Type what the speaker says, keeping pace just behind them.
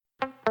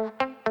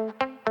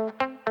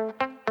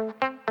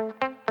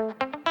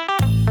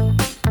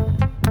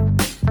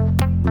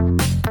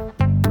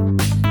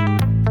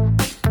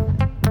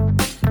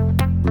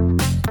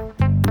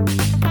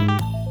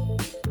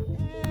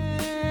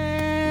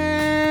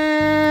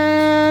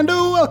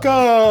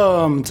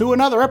Welcome to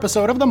another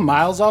episode of the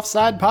Miles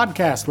Offside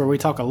podcast, where we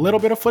talk a little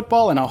bit of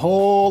football and a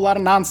whole lot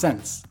of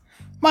nonsense.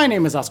 My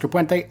name is Oscar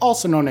Puente,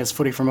 also known as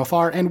Footy From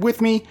Afar, and with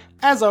me,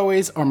 as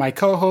always, are my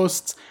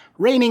co-hosts,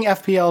 reigning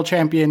FPL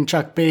champion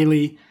Chuck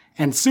Bailey,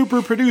 and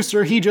super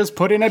producer, he just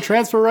put in a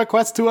transfer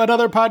request to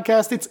another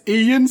podcast, it's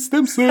Ian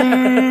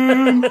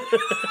Stimson!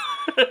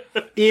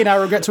 Ian, I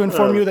regret to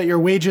inform you that your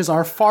wages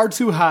are far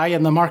too high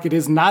and the market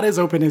is not as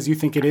open as you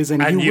think it is,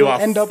 and you will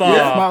end up with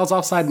Miles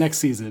Offside next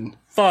season.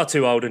 Far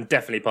too old and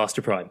definitely past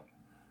your prime.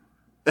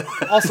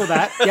 Also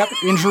that, yep,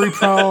 injury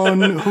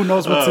prone, who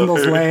knows what's in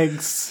those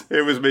legs.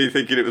 It was me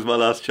thinking it was my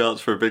last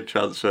chance for a big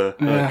transfer.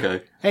 Yeah.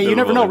 Okay. Hey, you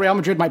never know, Real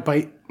Madrid might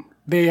bite.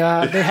 They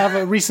have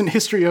a recent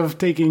history of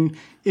taking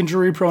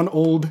injury prone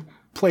old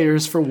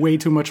players for way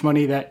too much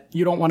money that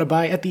you don't want to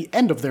buy at the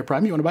end of their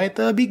prime, you want to buy at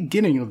the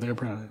beginning of their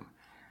prime.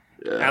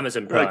 Yeah.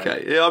 Amazon Prime.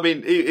 Okay. Yeah, I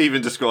mean,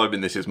 even describing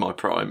this as my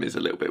prime is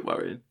a little bit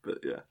worrying, but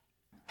yeah.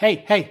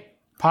 Hey,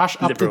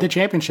 Posh up to the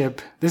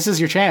championship. This is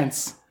your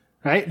chance,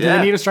 right? Do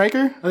they need a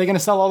striker? Are they going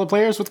to sell all the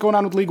players? What's going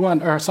on with League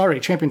One? Or, sorry,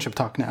 championship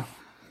talk now.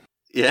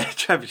 Yeah,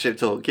 championship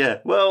talk, yeah.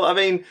 Well, I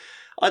mean,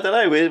 I don't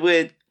know.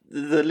 We're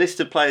the list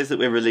of players that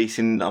we're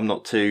releasing, I'm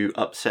not too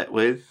upset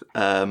with.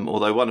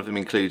 Although one of them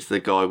includes the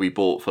guy we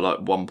bought for like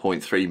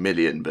 1.3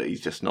 million, but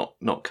he's just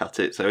not cut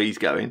it, so he's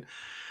going.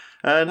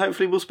 And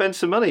hopefully we'll spend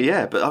some money,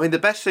 yeah. But I mean, the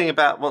best thing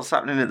about what's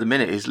happening at the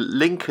minute is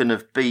Lincoln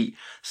have beat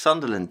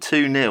Sunderland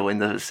 2-0 in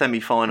the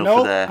semi-final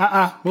for their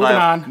moving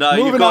on. No,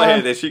 moving you've got to on.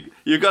 hear this.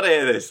 You've got to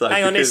hear this. Though,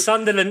 Hang on, is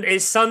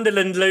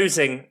Sunderland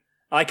losing?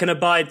 I can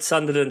abide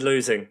Sunderland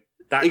losing.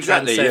 That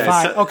exactly,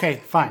 transcends, yeah.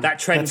 Fine. That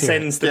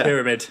transcends the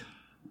pyramid.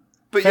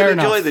 But Fair you'll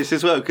enjoy enough. this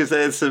as well, because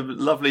there's some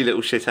lovely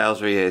little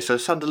shithousery here. So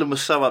Sunderland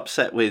was so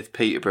upset with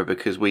Peterborough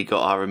because we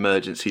got our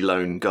emergency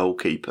loan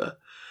goalkeeper,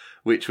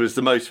 which was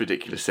the most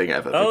ridiculous thing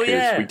ever,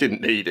 because we didn't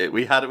need it.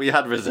 We had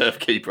a reserve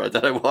keeper. I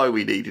don't know why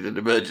we needed an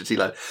emergency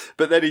loan.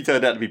 But then he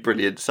turned out to be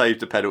brilliant,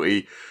 saved a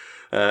penalty,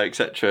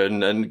 etc.,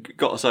 and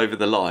got us over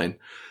the line.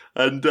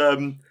 And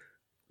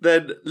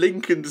then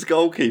Lincoln's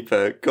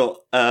goalkeeper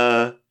got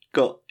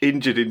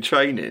injured in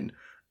training,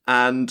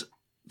 and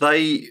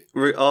they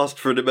asked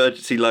for an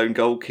emergency loan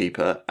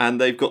goalkeeper, and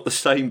they've got the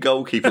same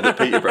goalkeeper that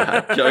Peterborough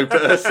had, Joe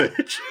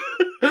Bursich.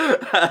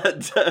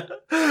 And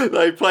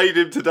they played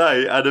him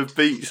today and have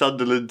beat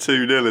Sunderland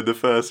 2-0 in the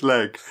first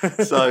leg.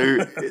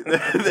 So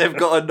they've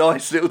got a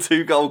nice little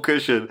 2-goal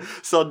cushion.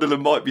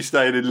 Sunderland might be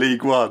staying in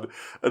League One,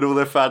 and all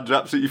their fans are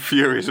absolutely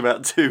furious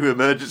about 2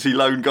 emergency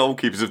loan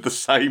goalkeepers of the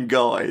same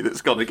guy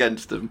that's gone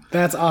against them.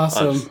 That's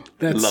awesome.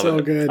 That's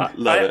so good.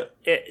 Love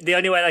it. The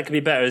only way that could be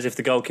better is if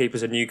the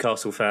goalkeeper's a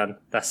Newcastle fan.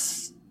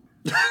 That's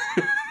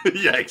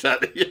Yeah,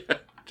 exactly. Yeah.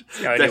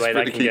 the only way that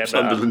Desperate to can keep get better.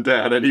 Sunderland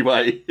down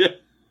anyway. Yeah.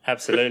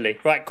 Absolutely.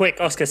 Right,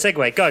 quick, Oscar,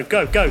 segue. Go.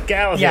 Get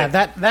out of Yeah,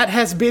 here. that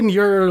has been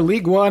your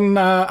League One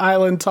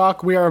Island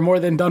talk. We are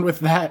more than done with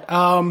that.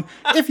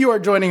 If you are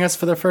joining us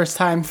for the first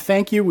time,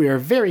 thank you. We are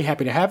very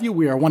happy to have you.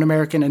 We are 1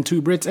 American and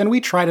 2 Brits, and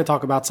we try to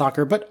talk about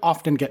soccer, but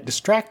often get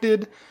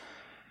distracted.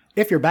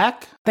 If you're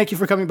back, thank you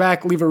for coming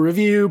back. Leave a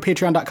review,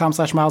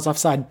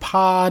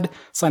 patreon.com/milesoffsidepod.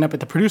 Sign up at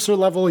the producer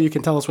level. You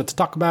can tell us what to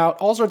talk about.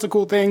 All sorts of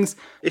cool things.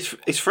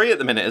 It's free at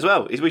the minute as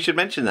well. We should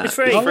mention that. It's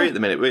free. At the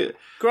minute. We're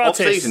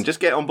Gratis. off season. Just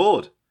get on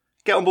board.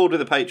 Get on board with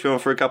the Patreon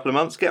for a couple of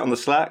months. Get on the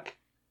Slack.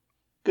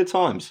 Good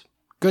times.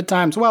 Good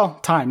times. Well,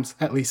 times,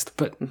 at least.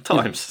 But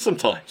sometimes.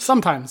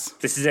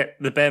 This is it,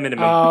 the bare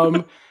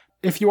minimum.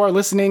 If you are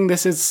listening,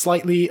 this is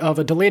slightly of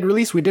a delayed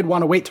release. We did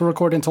want to wait to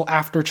record until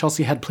after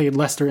Chelsea had played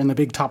Leicester in the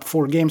big top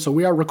 4 game. So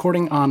we are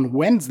recording on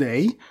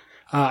Wednesday.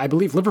 I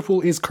believe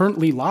Liverpool is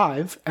currently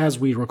live as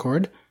we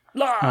record.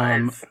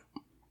 Live!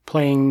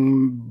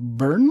 Playing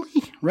Burnley,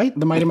 right?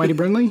 The mighty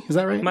Burnley, is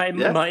that right? Mighty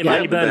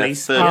Burnley.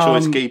 Burnleys. Third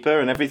choice keeper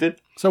and everything.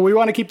 So we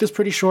want to keep this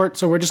pretty short,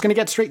 so we're just going to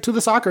get straight to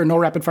the soccer. No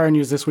rapid fire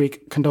news this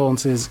week.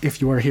 Condolences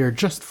if you are here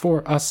just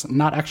for us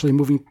not actually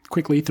moving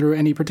quickly through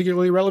any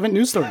particularly relevant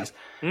news stories.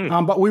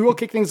 But we will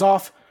kick things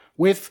off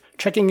with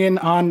checking in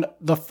on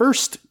the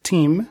first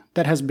team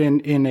that has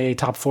been in a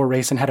top 4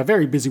 race and had a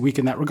very busy week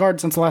in that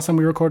regard since the last time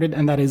we recorded,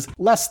 and that is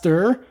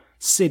Leicester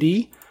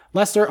City.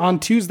 Leicester on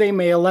Tuesday,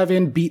 May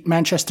 11, beat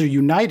Manchester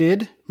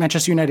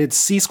United's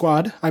C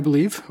squad, I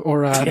believe,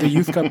 or the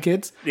Youth Cup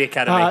kids. The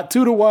academy.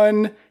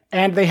 2-1,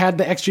 and they had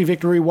the XG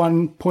victory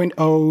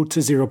 1.0 to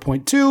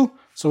 0.2.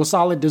 So a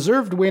solid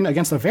deserved win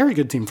against a very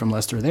good team from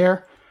Leicester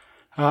there.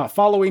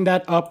 Following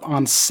that up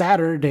on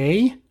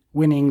Saturday,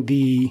 winning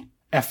the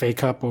FA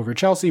Cup over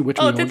Chelsea, which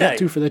we will get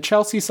to for the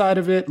Chelsea side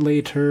of it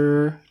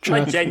later.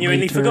 I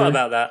genuinely forgot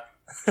about that.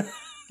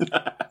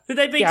 Did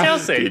they beat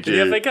Chelsea in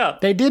the FA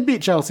Cup? They did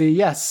beat Chelsea,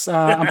 yes.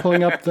 I'm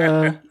pulling up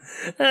the...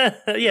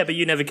 Yeah, but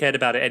you never cared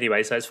about it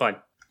anyway, so it's fine.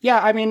 Yeah,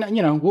 I mean,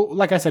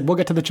 like I said, we'll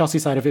get to the Chelsea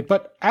side of it,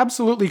 but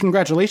absolutely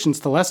congratulations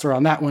to Leicester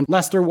on that one.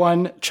 Leicester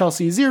 1,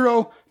 Chelsea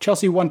 0,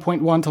 Chelsea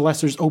 1.1 to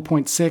Leicester's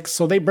 0.6,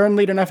 so they burned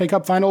lead in FA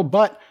Cup final,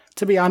 but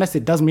to be honest,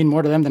 it does mean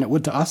more to them than it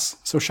would to us.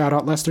 So shout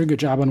out Leicester, good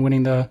job on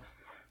winning the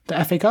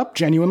FA Cup,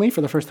 genuinely,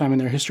 for the first time in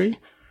their history.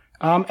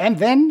 And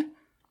then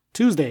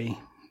Tuesday,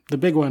 the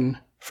big one,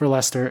 for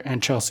Leicester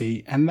and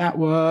Chelsea. And that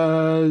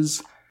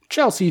was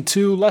Chelsea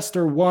 2,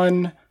 Leicester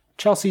 1,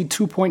 Chelsea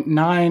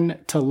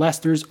 2.9 to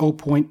Leicester's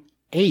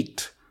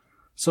 0.8.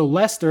 So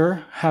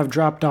Leicester have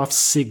dropped off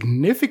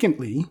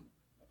significantly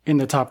in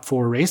the top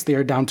 4 race. They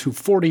are down to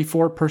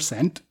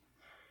 44%.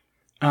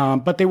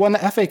 But they won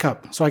the FA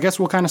Cup. So I guess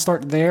we'll kind of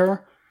start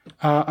there.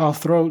 I'll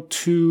throw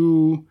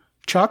to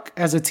Chuck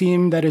as a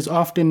team that is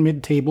often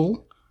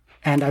mid-table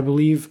and I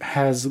believe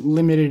has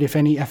limited, if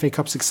any, FA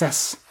Cup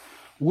success.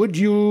 Would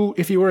you,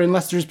 if you were in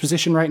Leicester's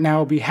position right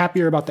now, be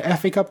happier about the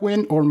FA Cup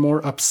win or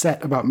more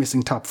upset about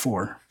missing top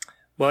 4?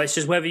 Well, it's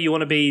just whether you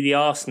want to be the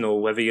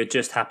Arsenal, whether you're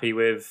just happy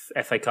with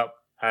FA Cup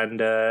and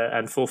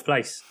 4th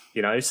place,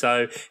 you know.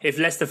 So if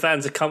Leicester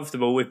fans are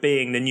comfortable with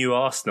being the new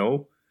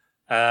Arsenal,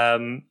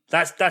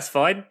 that's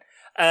fine.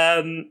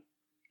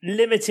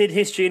 Limited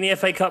history in the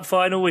FA Cup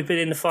final. We've been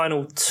in the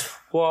final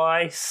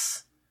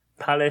twice,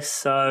 Palace.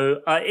 So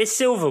it's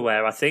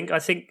silverware. I think.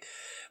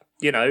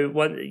 You know,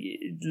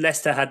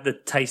 Leicester had the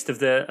taste of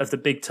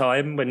the big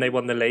time when they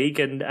won the league,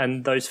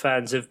 and those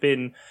fans have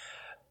been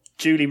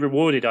duly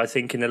rewarded, I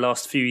think, in the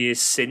last few years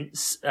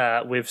since,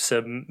 with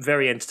some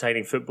very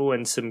entertaining football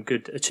and some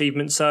good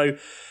achievements. So,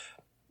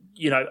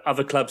 you know,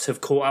 other clubs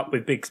have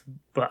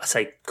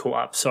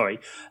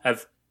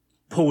have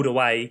pulled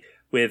away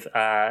with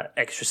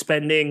extra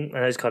spending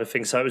and those kind of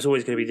things. So it was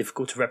always going to be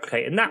difficult to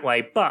replicate in that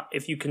way. But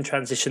if you can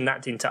transition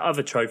that into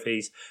other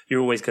trophies,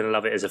 you're always going to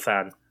love it as a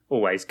fan.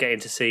 Always getting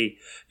to see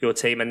your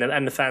team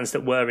and the fans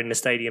that were in the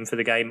stadium for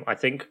the game, I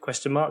think, ?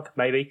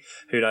 Maybe,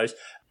 who knows?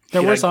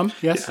 There were some,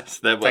 yes.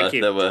 There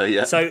were,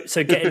 yeah. So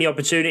getting the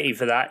opportunity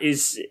for that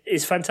is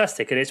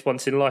fantastic, and it's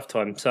once in a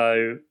lifetime.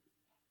 So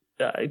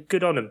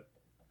good on them.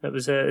 It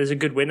was a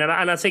good win, and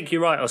I think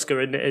you're right, Oscar.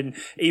 And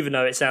even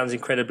though it sounds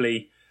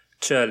incredibly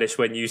churlish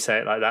when you say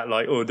it like that,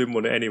 like, oh, I didn't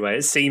want it anyway,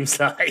 it seems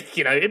like,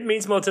 you know, it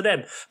means more to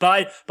them.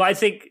 But I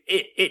think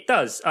it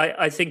does.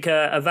 I think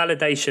a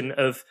validation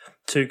of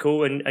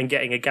Tuchel and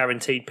getting a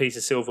guaranteed piece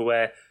of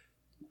silverware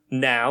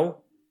now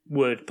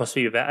would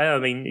possibly be better. I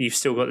mean, you've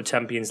still got the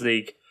Champions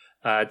League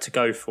to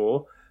go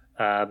for,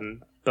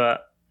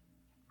 but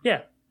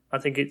yeah, I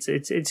think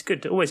it's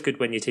good. Always good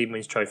when your team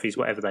wins trophies,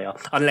 whatever they are,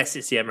 unless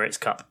it's the Emirates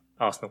Cup,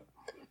 Arsenal.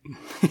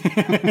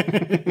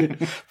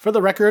 For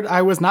the record,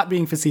 I was not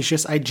being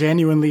facetious. I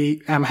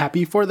genuinely am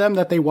happy for them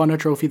that they won a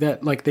trophy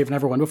that like they've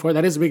never won before.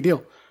 That is a big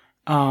deal.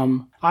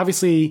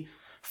 Obviously,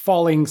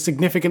 falling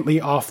significantly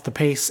off the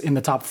pace in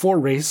the top 4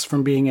 race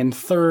from being in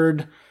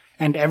 3rd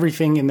and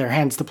everything in their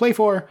hands to play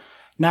for.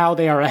 Now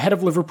they are ahead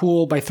of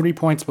Liverpool by 3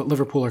 points, but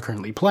Liverpool are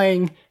currently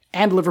playing,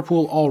 and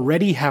Liverpool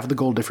already have the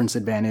goal difference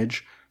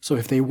advantage. So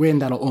if they win,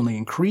 that'll only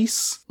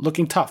increase.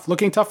 Looking tough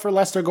for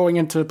Leicester going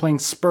into playing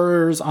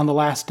Spurs on the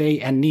last day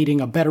and needing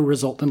a better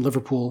result than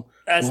Liverpool.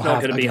 That's not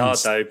going to be hard,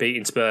 though,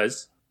 beating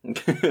Spurs.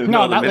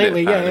 No, not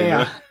lately.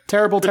 Yeah.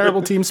 Terrible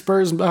team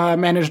Spurs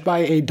managed by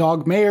a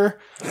dog mayor.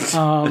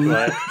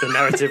 The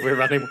narrative we're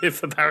running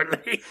with,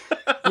 apparently.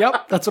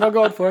 Yep, that's what I'm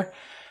going for.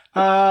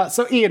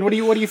 So, Ian, what do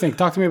you think?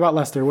 Talk to me about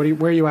Leicester. Where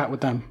are you at with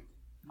them?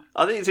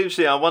 I think it's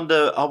interesting. I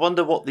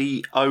wonder what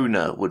the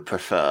owner would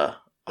prefer.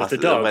 The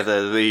dog?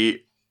 Whether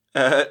the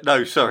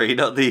no, sorry,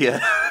 not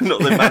the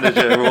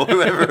manager or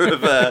whoever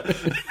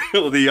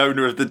or the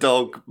owner of the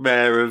dog,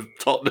 mayor of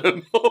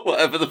Tottenham or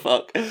whatever the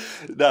fuck.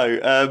 No,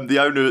 the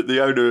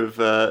owner of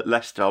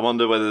Leicester. I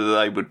wonder whether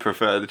they would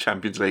prefer the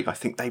Champions League. I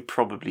think they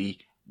probably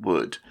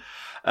would.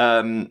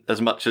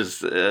 As much as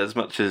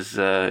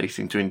he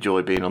seemed to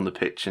enjoy being on the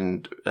pitch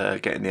and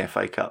getting the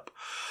FA Cup.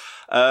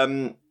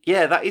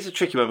 Yeah, that is a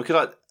tricky one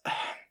because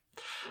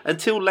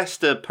until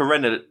Leicester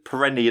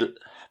perennial.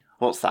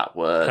 What's that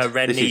word?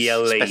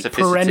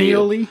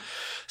 Perennially.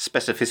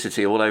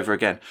 Specificity all over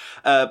again.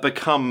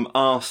 Become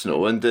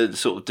Arsenal and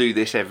sort of do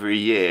this every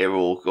year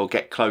or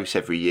get close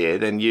every year,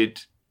 then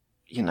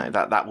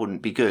that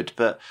wouldn't be good.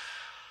 But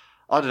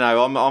I don't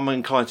know. I'm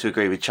inclined to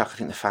agree with Chuck. I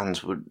think the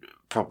fans would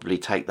probably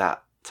take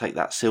that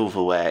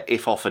silverware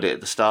if offered it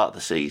at the start of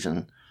the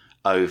season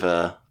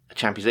over a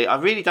Champions League. I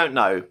really don't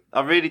know,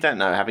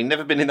 having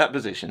never been in that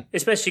position.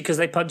 Especially because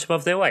they punch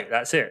above their weight.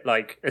 That's it.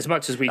 Like, as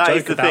much as we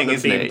joke about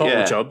them being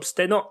bottle jobs,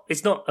 they're not.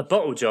 It's not a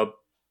bottle job.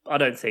 I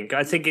don't think.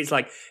 I think it's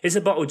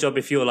a bottle job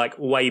if you're like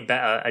way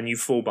better and you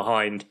fall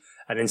behind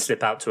and then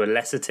slip out to a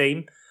lesser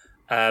team.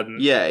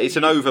 It's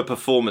an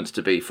over-performance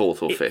to be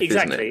 4th or 5th,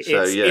 exactly. Isn't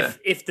it? So,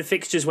 if the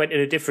fixtures went in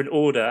a different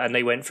order and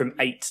they went from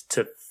 8th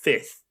to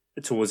 5th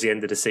towards the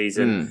end of the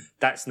season,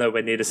 that's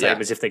nowhere near the same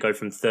as if they go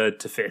from 3rd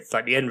to 5th.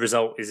 Like, the end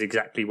result is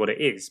exactly what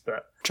it is.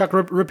 But Chuck,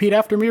 repeat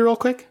after me real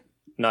quick.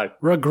 No.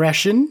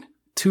 Regression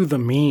to the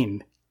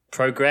mean.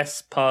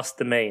 Progress past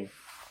the mean.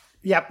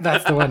 Yep,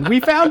 that's the one. We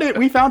found it.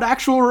 We found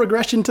actual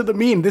regression to the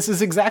mean. This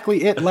is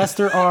exactly it.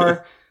 Leicester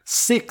are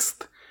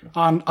 6th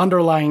on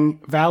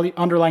underlying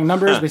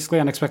numbers, basically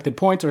on expected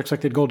points or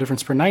expected goal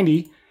difference per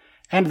 90,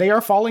 and they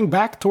are falling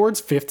back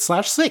towards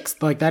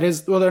 5th/6th. Like, that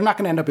is, well, they're not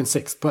going to end up in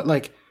 6th, but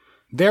like,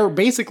 they're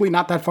basically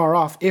not that far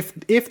off if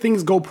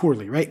things go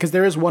poorly, right? Because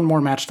there is one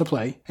more match to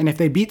play. And if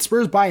they beat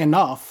Spurs by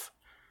enough,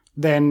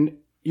 then,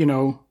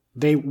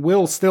 they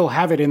will still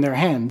have it in their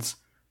hands,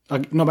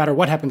 no matter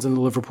what happens in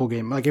the Liverpool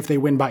game, like if they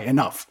win by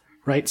enough,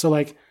 right? So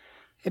like,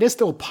 it is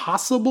still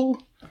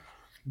possible,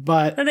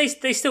 but... And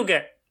they still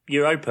get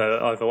Europa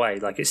either way.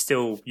 Like, it's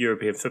still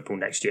European football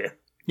next year.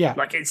 Yeah.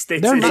 Like, it's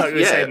like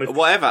the same with...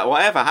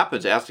 whatever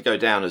happens, it has to go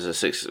down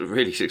as a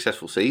really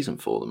successful season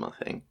for them, I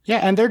think. Yeah,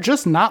 and they're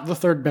just not the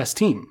third best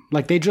team.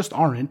 Like, they just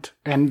aren't.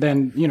 And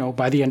then,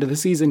 by the end of the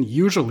season,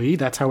 usually,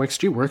 that's how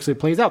XG works. It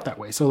plays out that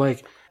way. So,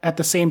 like, at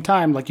the same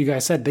time, like you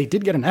guys said, they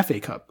did get an FA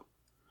Cup.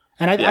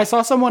 And I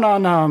saw someone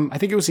on, I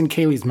think it was in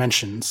Kaylee's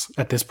mentions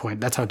at this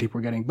point. That's how deep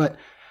we're getting. But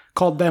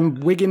called them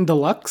Wigan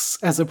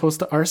Deluxe as opposed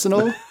to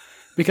Arsenal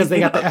because they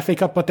got the FA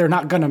Cup, but they're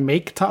not going to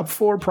make top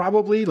 4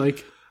 probably.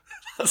 Like,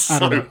 that's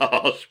so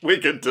harsh.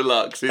 Wigan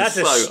Deluxe is That's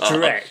so a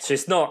stretch. Harsh.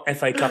 It's not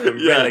FA Cup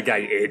and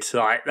relegated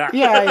like that.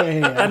 Yeah.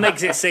 That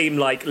makes it seem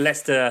like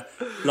Leicester,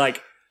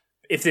 like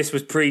if this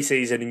was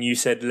pre-season and you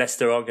said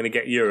Leicester aren't going to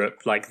get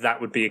Europe, like that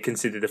would be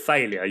considered a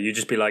failure. You'd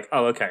just be like,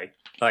 oh, okay.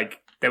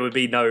 Like there would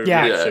be no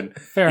reaction.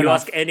 Fair you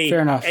enough. ask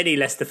any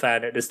Leicester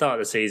fan at the start of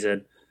the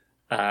season,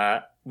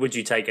 would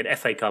you take an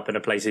FA Cup and a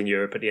place in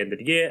Europe at the end of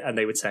the year? And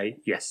they would say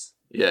yes.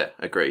 Yeah,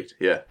 agreed.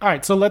 Yeah. All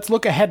right, so let's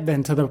look ahead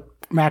then to the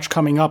match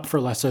coming up for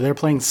Leicester. They're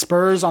playing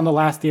Spurs on the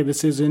last day of the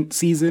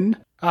season.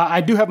 I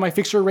do have my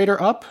fixture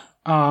rater up,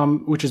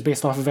 which is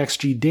based off of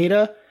XG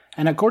data.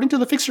 And according to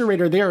the fixture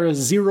rater, they are a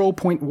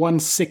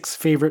 0.16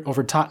 favorite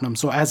over Tottenham.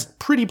 So as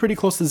pretty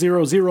close to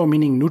 0-0,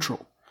 meaning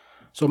neutral.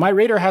 So my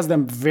rater has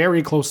them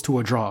very close to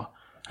a draw.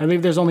 I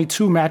believe there's only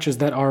 2 matches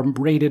that are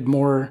rated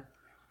more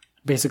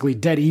basically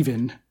dead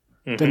even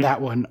than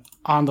that one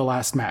on the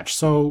last match.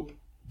 So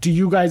do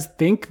you guys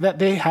think that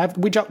they have...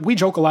 We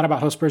joke a lot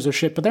about how Spurs are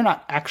shit, but they're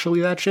not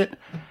actually that shit.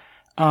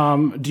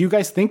 Do you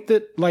guys think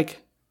that,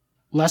 like,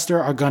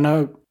 Leicester are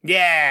gonna...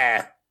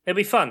 Yeah! It'd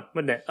be fun,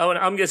 wouldn't it? Oh,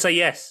 I'm going to say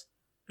yes.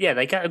 Yeah,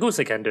 they can. Of course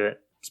they can do it.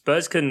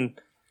 Spurs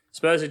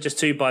are just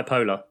too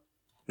bipolar.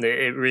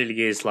 It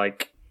really is,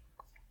 like,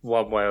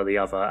 one way or the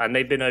other. And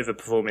they've been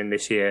overperforming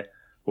this year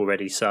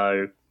already,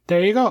 so... There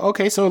you go.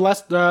 Okay, so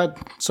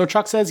so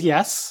Chuck says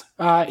yes.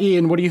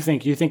 Ian, what do you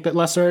think? Do you think that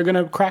Leicester are going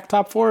to crack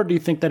top 4, or do you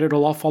think that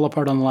it'll all fall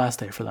apart on the last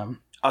day for them?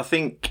 I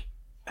think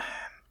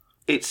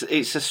it's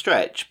a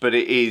stretch, but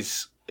it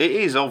is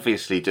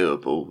obviously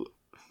doable.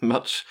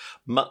 Much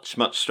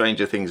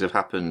stranger things have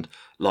happened,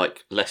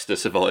 like Leicester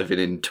surviving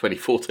in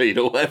 2014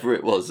 or whatever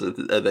it was, and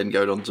then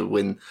going on to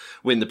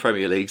win the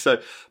Premier League.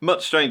 So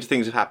much stranger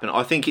things have happened.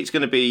 I think it's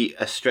going to be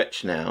a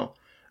stretch now.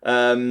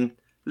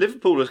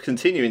 Liverpool are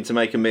continuing to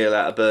make a meal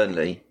out of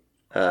Burnley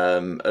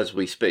as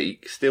we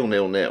speak, still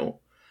 0-0.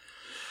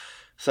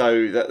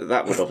 So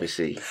that would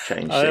obviously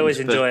change. I always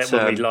enjoy it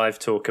when we live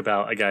talk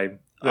about a game.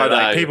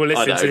 People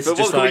listening to this but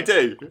just what like, can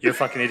we do? You're a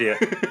fucking idiot.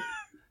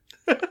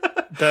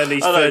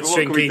 Burnley's third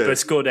string keeper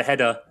scored a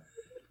header.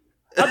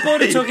 I'm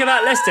bored of talking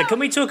about Leicester. Can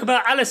we talk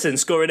about Alisson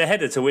scoring a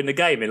header to win the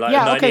game in like a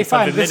 95th okay,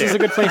 fine. minute? This is a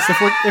good place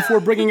if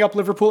we're bringing up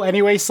Liverpool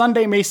anyway.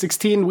 Sunday, May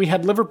 16, we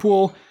had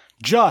Liverpool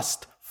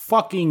just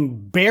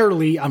fucking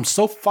barely, I'm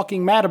so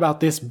fucking mad about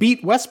this,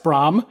 beat West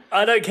Brom.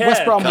 I don't care.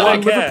 West Brom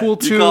 1, Liverpool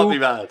 2. You can't be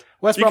mad.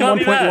 West Brom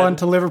 1.1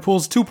 to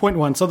Liverpool's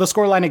 2.1. So the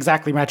scoreline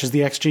exactly matches the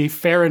XG.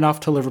 Fair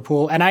enough to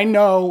Liverpool. And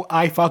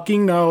I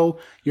fucking know,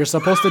 you're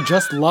supposed to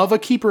just love a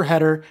keeper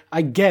header.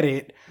 I get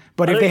it.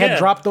 But if they had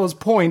dropped those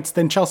points,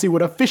 then Chelsea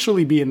would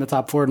officially be in the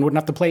top 4 and wouldn't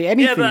have to play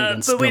anything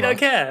against but we don't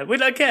care. We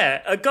don't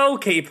care. A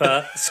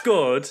goalkeeper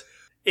scored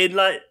in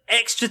like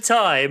extra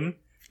time.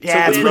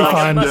 Yeah, it's pretty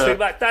fun.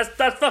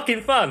 That's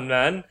fucking fun,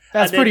 man.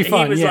 That's pretty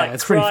fun. He was like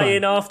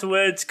crying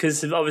afterwards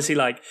because obviously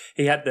like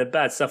he had the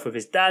bad stuff with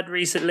his dad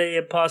recently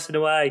and passing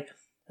away.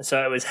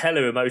 So it was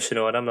hella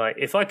emotional. And I'm like,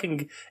 it's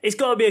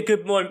got to be a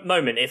good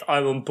moment if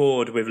I'm on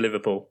board with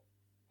Liverpool.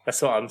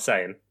 That's what I'm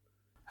saying.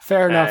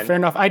 Fair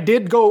enough. I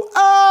did go,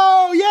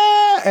 oh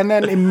yeah, and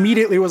then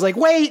immediately was like,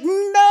 wait,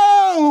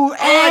 no, angry.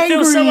 I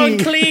feel so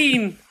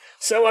unclean.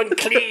 So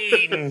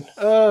unclean.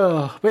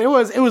 But it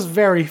was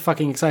very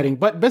fucking exciting.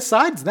 But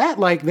besides that,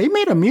 like, they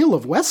made a meal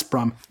of West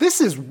Brom.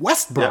 This is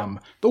West Brom,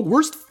 the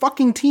worst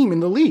fucking team in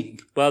the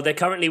league. Well, they're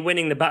currently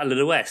winning the Battle of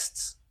the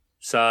Wests.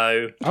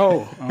 So.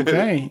 Oh,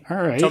 okay, all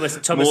right. Thomas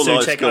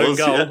Souček own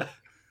goal. Yeah.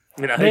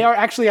 You know. They are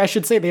actually, I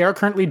should say, they are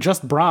currently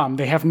just Brom.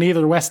 They have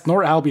neither West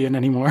nor Albion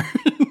anymore.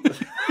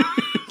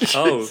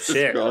 Oh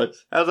shit!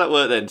 Christ. How's that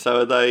work then?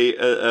 So are they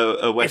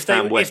a West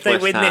Ham, If they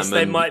win this, Ham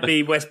they might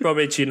be West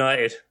Bromwich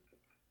United.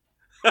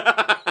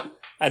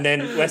 And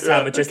then West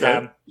Ham are just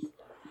Ham.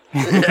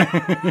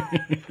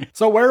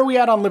 So where are we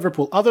at on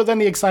Liverpool? Other than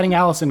the exciting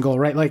Alisson goal,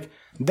 right? Like,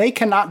 they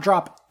cannot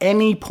drop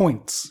any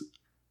points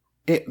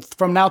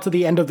from now to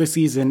the end of the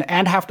season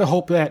and have to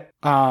hope that,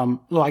 and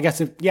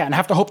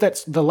have to hope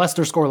that the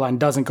Leicester scoreline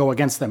doesn't go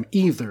against them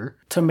either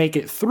to make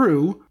it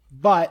through.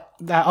 But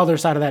that other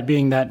side of that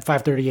being that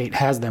 538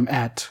 has them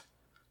at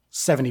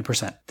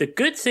 70%. The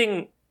good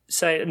thing,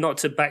 not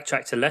to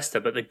backtrack to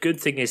Leicester, but the good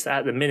thing is that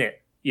at the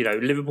minute, you know,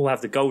 Liverpool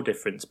have the goal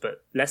difference,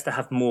 but Leicester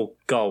have more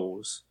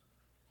goals.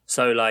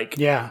 So, like,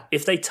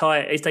 if they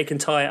can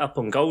tie it up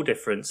on goal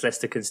difference,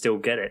 Leicester can still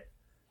get it.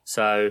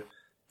 So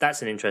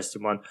that's an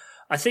interesting one.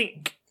 I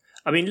think,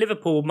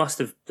 Liverpool must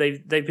have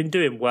they've been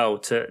doing well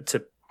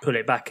to pull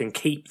it back and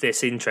keep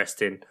this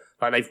interesting.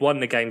 Like they've won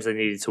the games they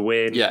needed to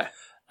win. Yeah.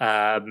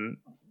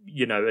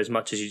 As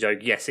much as you joke,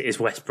 yes, it is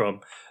West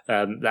Brom.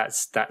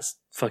 That's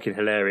fucking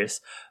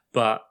hilarious.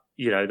 But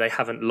they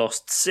haven't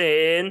lost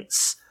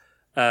since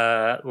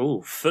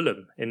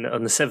Fulham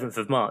on the 7th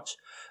of March.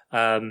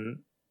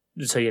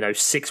 So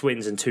 6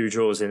 wins and 2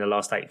 draws in the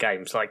last 8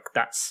 games. Like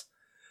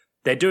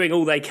they're doing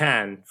all they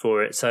can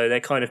for it. So they're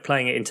kind of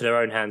playing it into their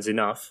own hands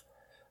enough.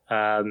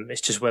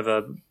 It's just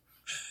whether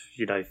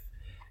you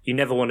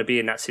never want to be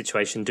in that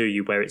situation, do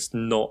you, where it's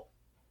not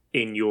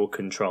in your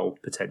control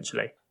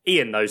potentially.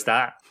 Ian knows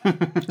that.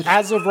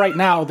 As of right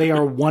now, they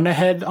are 1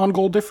 ahead on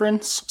goal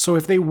difference. So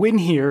if they win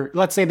here,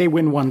 let's say they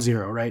win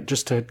 1-0, right?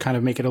 Just to kind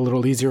of make it a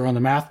little easier on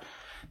the math,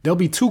 they'll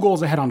be 2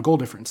 goals ahead on goal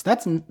difference.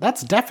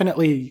 That's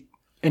definitely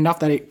enough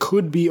that it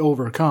could be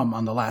overcome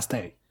on the last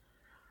day.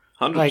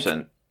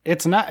 100%.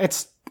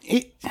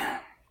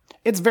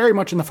 It's very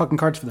much in the fucking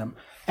cards for them.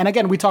 And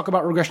again, we talk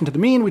about regression to the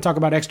mean. We talk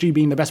about XG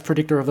being the best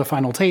predictor of the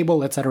final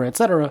table, et cetera, et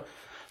cetera.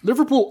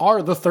 Liverpool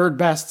are the 3rd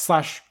best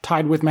 /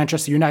 tied with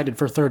Manchester United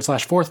for 3rd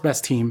 / 4th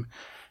best team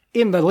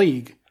in the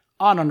league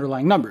on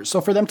underlying numbers.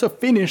 So for them to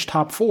finish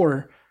top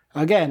 4,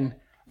 again,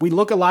 we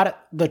look a lot at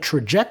the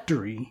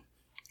trajectory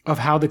of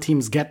how the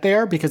teams get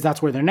there because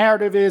that's where their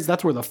narrative is.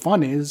 That's where the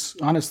fun is,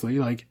 honestly.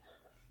 Like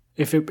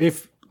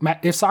if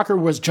soccer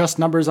was just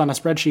numbers on a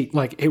spreadsheet,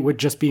 like it would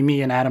just be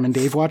me and Adam and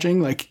Dave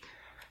watching. Like,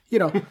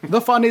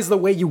 the fun is the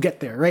way you get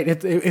there, right?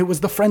 It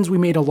was the friends we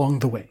made along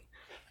the way.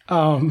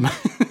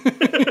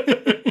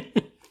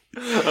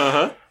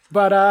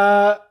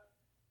 But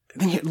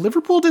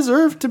Liverpool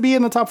deserved to be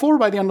in the top 4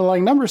 by the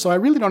underlying numbers, so I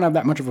really don't have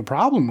that much of a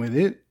problem with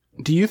it.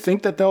 Do you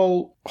think that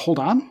they'll hold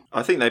on?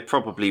 I think they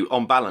probably,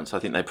 on balance, I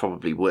think they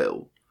probably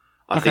will.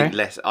 I think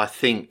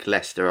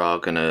Leicester are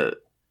going to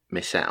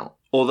miss out.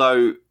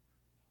 Although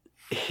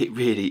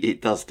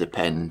it does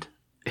depend.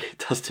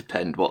 It does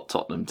depend what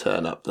Tottenham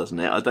turn up, doesn't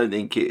it? I don't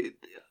think you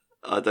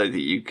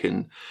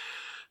can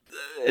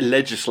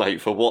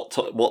legislate for what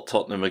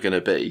Tottenham are going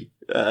to be.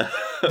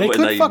 They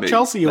could fuck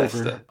Chelsea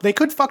over. They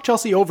could fuck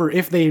Chelsea over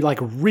if they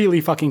really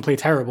fucking play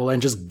terrible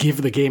and just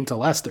give the game to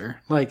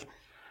Leicester.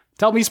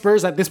 Tell me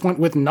Spurs at this point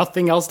with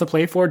nothing else to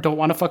play for don't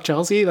want to fuck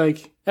Chelsea.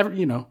 That's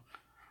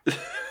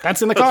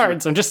in the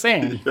cards. I'm just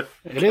saying.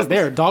 It is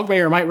there.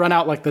 Dogmayer might run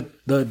out like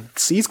the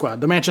C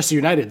squad, the Manchester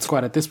United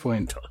squad at this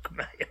point.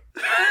 Dogmayer.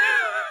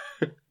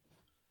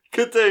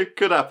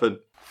 Could happen.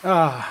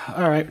 All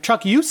right.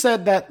 Chuck, you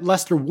said that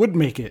Leicester would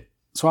make it.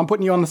 So I'm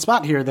putting you on the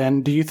spot here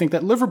then. Do you think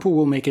that Liverpool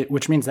will make it,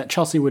 which means that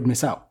Chelsea would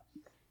miss out?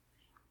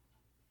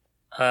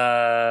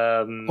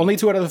 Only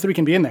 2 out of the 3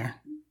 can be in there.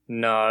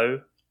 No,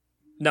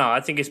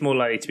 I think it's more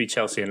likely to be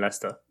Chelsea and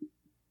Leicester.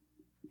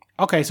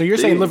 Okay, so you're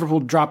saying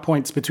Liverpool drop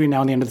points between now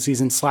and the end of the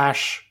season /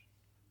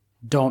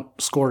 don't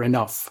score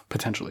enough,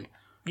 potentially.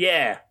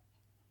 Yeah.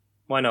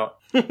 Why not?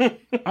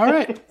 All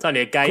right. It's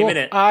only a game,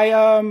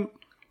 innit?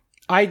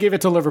 I give it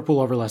to Liverpool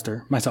over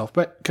Leicester myself,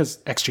 but because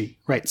XG,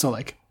 right? So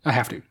I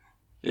have to.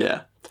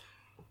 Yeah.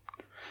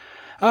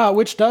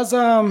 Which does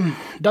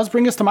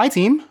bring us to my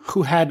team,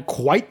 who had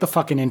quite the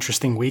fucking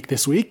interesting week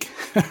this week.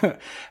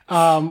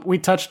 We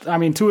touched, 2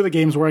 of the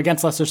games were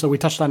against Leicester, so we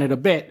touched on it a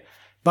bit.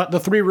 But the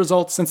 3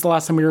 results since the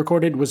last time we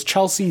recorded was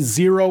Chelsea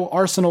 0,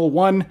 Arsenal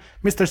 1.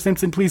 Mr.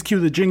 Simpson, please cue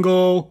the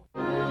jingle.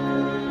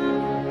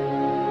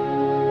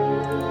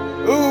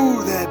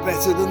 Oh, they're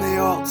better than they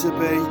ought to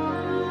be.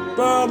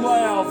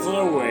 Burnley of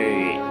the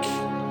week.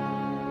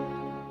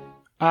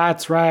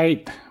 That's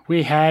right.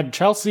 We had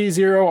Chelsea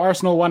 0,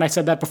 Arsenal 1. I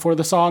said that before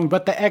the song,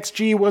 but the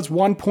XG was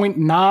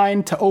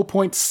 1.9 to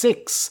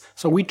 0.6.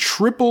 So we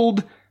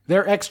tripled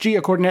their XG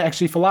according to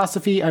XG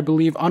philosophy. I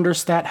believe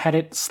Understat had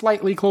it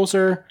slightly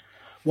closer,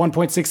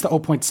 1.6 to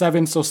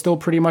 0.7. So still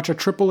pretty much a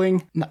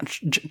tripling. No,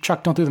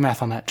 Chuck, don't do the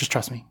math on that. Just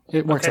trust me.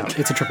 It works out.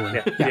 It's a tripling.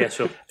 Yeah,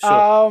 sure.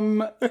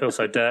 Feels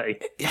so dirty.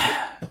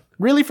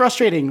 Really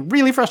frustrating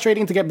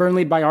to get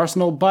Burnley by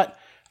Arsenal, but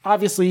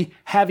obviously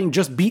having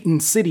just beaten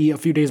City a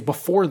few days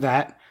before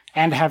that,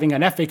 and having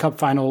an FA Cup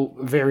final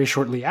very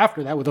shortly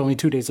after that with only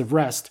 2 days of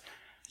rest,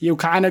 you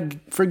kind of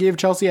forgive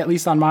Chelsea, at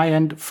least on my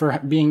end, for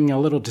being a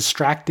little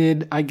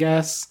distracted, I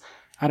guess.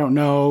 I don't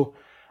know.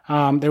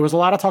 There was a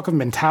lot of talk of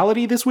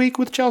mentality this week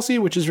with Chelsea,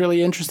 which is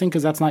really interesting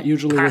because that's not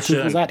usually where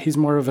Tuchel's at. He's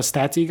more of a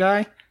statsy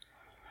guy.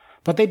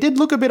 But they did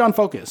look a bit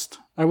unfocused.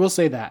 I will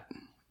say that.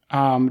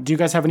 Do you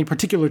guys have any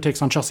particular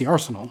takes on Chelsea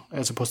Arsenal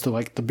as opposed to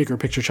the bigger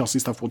picture Chelsea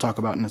stuff we'll talk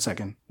about in a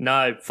second?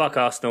 No, fuck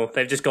Arsenal.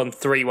 They've just gone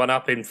 3-1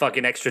 up in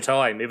fucking extra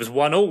time. It was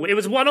 1-1. It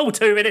was 1-1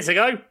 2 minutes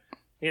ago.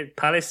 Yeah,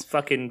 Palace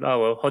fucking... Oh,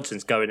 well,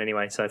 Hodgson's going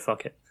anyway, so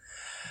fuck it.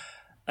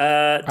 Do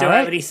I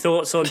have any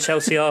thoughts on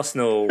Chelsea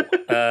Arsenal?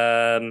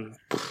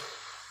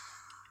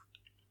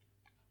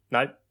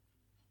 No.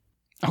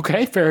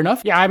 Okay, fair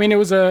enough. Yeah, it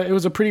was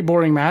a pretty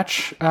boring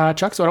match,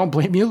 Chuck, so I don't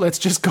blame you. Let's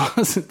just go...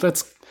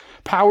 Let's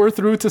power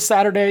through to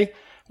Saturday,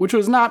 which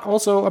was not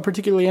also a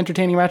particularly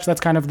entertaining match.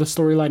 That's kind of the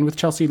storyline with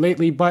Chelsea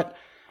lately, but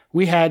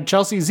we had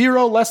Chelsea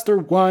 0, Leicester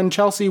 1,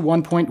 Chelsea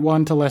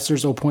 1.1 to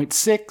Leicester's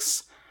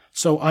 0.6.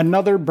 So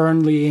another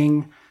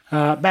Burnleying.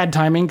 Bad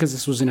timing because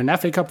this was in an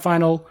FA Cup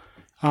final.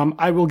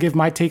 I will give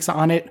my takes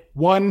on it.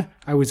 1,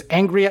 I was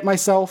angry at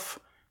myself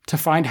to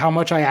find how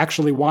much I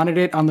actually wanted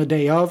it on the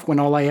day of, when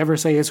all I ever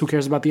say is, who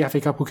cares about the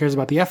FA Cup? Who cares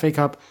about the FA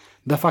Cup?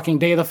 The fucking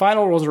day of the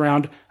final rolls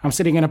around. I'm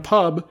sitting in a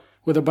pub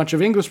with a bunch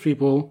of English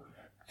people,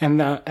 and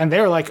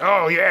they're like,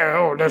 oh yeah,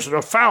 oh, there's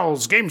the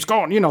fouls, game's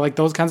gone, like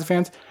those kinds of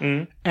fans.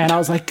 And I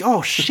was like,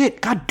 oh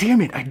shit, god damn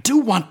it, I do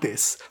want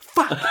this.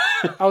 Fuck.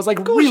 I was like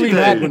really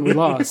mad when we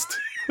lost.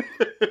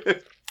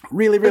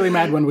 Really, really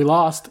mad when we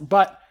lost.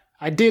 But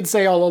I did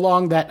say all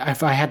along that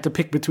if I had to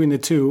pick between the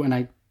two, and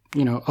I,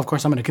 of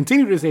course I'm going to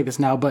continue to say this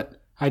now,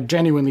 but I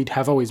genuinely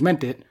have always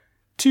meant it,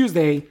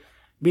 Tuesday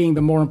being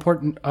the more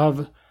important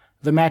of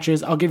the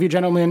matches. I'll give you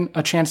gentlemen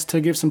a chance to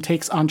give some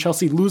takes on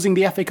Chelsea losing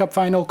the FA Cup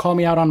final. Call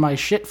me out on my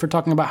shit for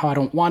talking about how I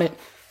don't want it.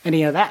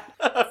 Any of that.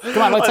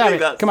 Come on, let's have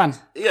it. Come on.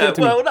 Yeah,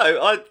 well,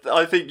 no,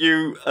 I think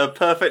you are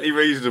perfectly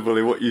reasonable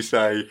in what you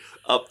say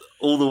up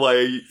all the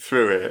way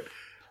through it.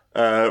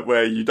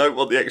 Where you don't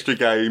want the extra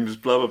games,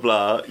 blah, blah,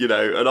 blah,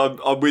 and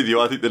I'm with you.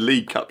 I think the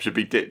League Cup should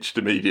be ditched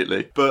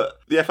immediately. But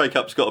the FA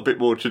Cup's got a bit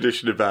more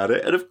tradition about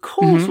it. And of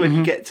course, when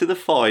you get to the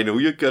final,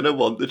 you're going to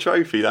want the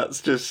trophy.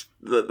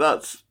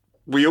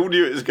 We all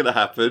knew it was going to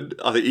happen.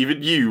 I think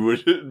even you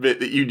would admit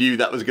that you knew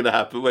that was going to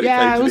happen when it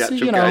came to the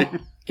actual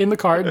game. In the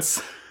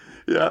cards.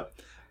 Yeah.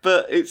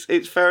 But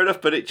it's fair enough,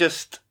 but it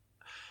just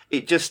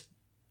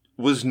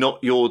was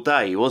not your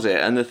day, was it?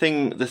 And the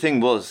thing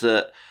was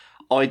that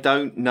I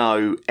don't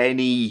know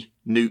any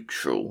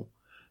neutral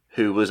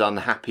who was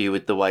unhappy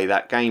with the way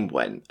that game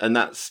went. And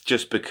that's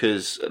just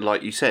because,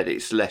 like you said,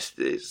 it's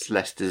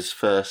Leicester's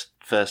first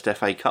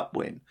FA Cup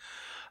win.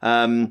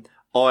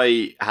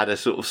 I had a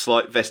sort of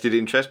slight vested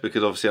interest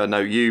because obviously I know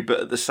you,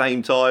 but at the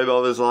same time I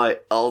was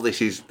like, oh,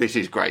 this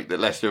is great that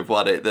Leicester have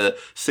won it. The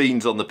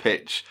scenes on the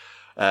pitch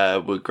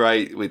were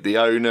great with the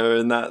owner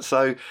and that.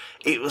 So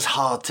it was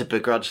hard to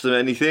begrudge them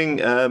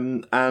anything.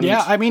 And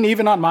yeah, I mean,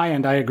 even on my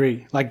end, I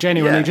agree. Like,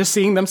 genuinely, just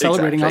seeing them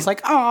celebrating, exactly. I was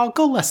like, oh,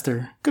 go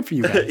Leicester. Good for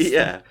you guys.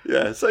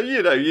 yeah. So,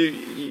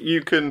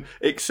 you can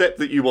accept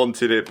that you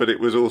wanted it, but it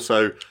was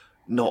also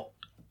not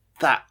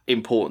that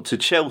important to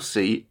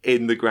Chelsea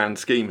in the grand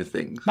scheme of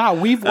things. No,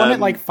 we've won it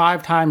like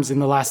 5 times in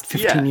the last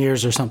 15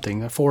 years or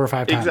something, 4 or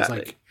 5 times.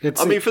 Exactly.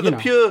 Like, for the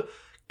pure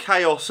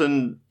chaos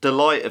and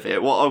delight of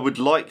it, what I would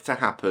like to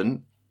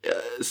happen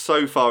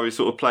so far is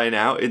sort of playing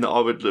out in that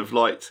I would have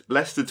liked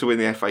Leicester to win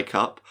the FA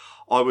Cup.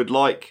 I would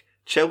like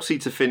Chelsea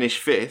to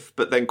finish 5th,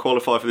 but then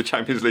qualify for the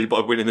Champions League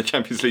by winning the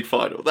Champions League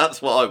final.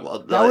 That's what I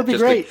want. That would be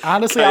great.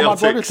 Honestly, I'm on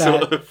board with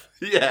that.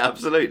 Yeah,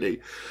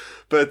 absolutely.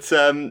 But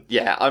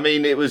I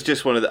mean, it was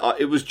just one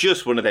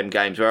of them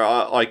games where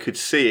I could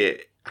see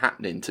it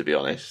happening. To be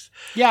honest,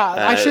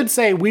 I should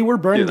say we were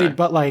Burnley,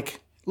 but like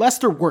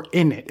Leicester were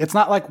in it. It's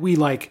not like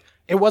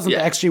it wasn't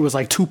the XG was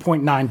like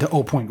 2.9 to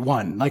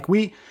 0.1. Like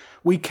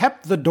we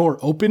kept the door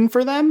open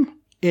for them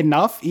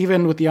enough,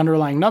 even with the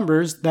underlying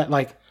numbers, that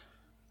like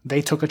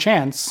they took a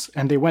chance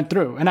and they went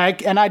through. And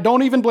I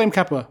don't even blame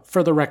Kepa,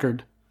 for the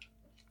record.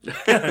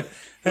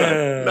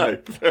 No,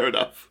 fair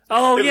enough.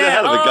 Oh, it was a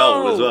hell of a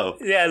goal as well.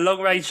 Yeah,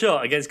 long range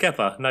shot against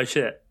Kepa. No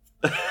shit.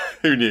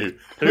 Who knew?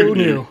 Who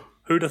knew?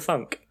 Who'd have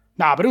thunk?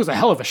 Nah, but it was a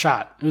hell of a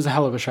shot.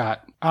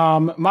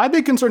 My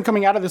big concern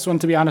coming out of this one,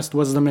 to be honest,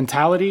 was the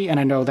mentality. And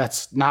I know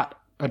that's not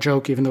a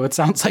joke, even though it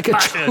sounds like a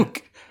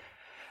joke.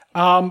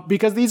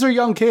 Because these are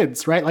young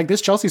kids, right? Like,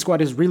 this Chelsea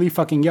squad is really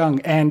fucking young.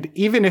 And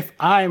even if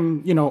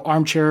I'm,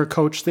 armchair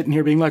coach sitting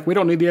here being like, we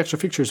don't need the extra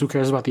fixtures, who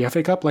cares about the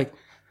FA Cup? Like,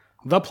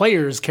 the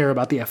players care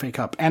about the FA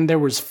Cup. And there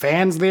was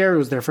fans there. It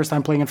was their first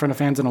time playing in front of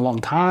fans in a long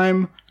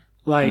time.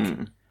 Like,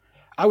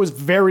 I was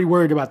very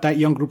worried about that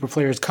young group of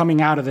players coming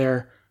out of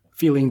there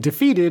feeling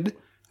defeated,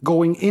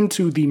 going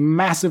into the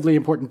massively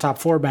important top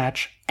 4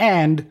 match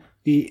and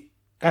the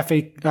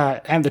FA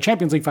and the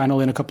Champions League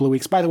final in a couple of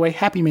weeks. By the way,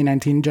 happy May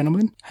 19,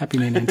 gentlemen. Happy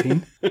May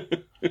 19.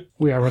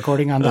 We are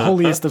recording on the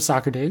holiest of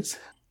soccer days.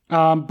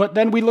 But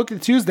then we look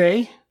at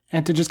Tuesday,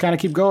 and to just kind of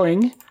keep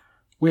going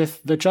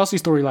with the Chelsea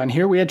storyline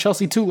here, we had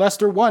Chelsea 2,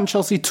 Leicester 1,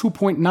 Chelsea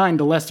 2.9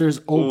 to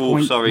Leicester's 0.9.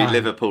 Oh, sorry,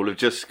 Liverpool have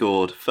just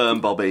scored.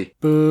 Firm Bobby.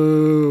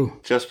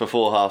 Boo. Just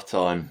before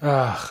half-time.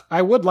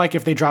 I would like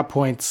if they drop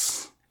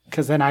points,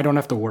 because then I don't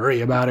have to worry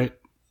about it.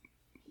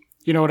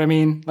 You know what I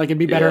mean? Like, it'd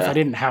be better if I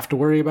didn't have to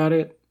worry about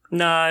it.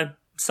 No,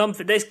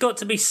 there's got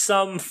to be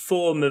some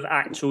form of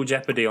actual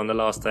jeopardy on the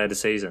last day of the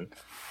season.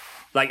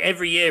 Like,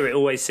 every year it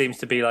always seems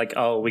to be like,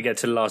 oh, we get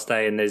to the last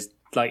day and there's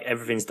like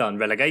everything's done.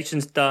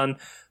 Relegation's done,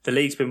 the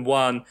league's been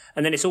won,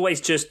 and then it's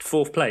always just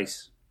 4th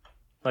place.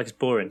 Like, it's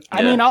boring.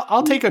 I mean,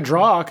 I'll take a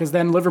draw, because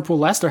then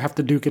Liverpool-Leicester have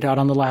to duke it out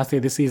on the last day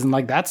of the season.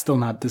 Like, that's still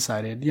not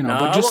decided,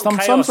 but just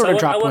some sort of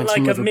drop points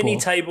from Liverpool. I want like a mini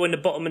table in the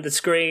bottom of the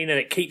screen, and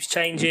it keeps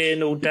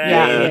changing all day.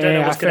 I don't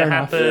know what's going to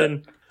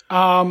happen.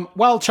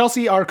 Well,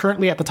 Chelsea are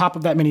currently at the top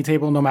of that mini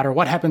table no matter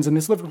what happens in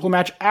this Liverpool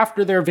match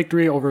after their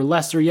victory over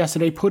Leicester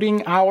yesterday,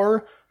 putting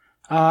our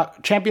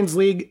Champions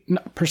League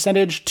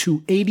percentage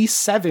to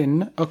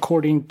 87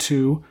 according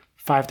to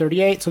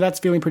 5:38, so that's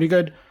feeling pretty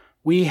good.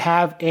 We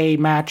have a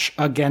match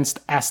against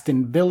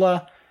Aston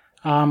Villa,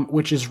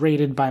 which is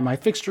rated by my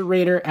fixture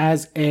rater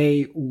as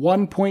a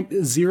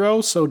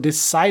 1.0, so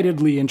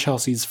decidedly in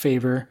Chelsea's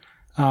favor.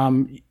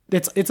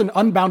 It's an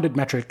unbounded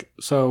metric,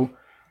 so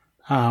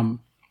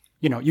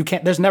you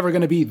can't. There's never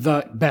going to be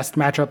the best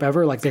matchup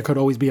ever. Like there could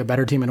always be a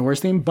better team and a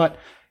worse team, but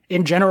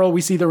in general,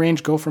 we see the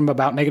range go from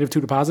about -2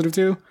 to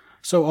 +2.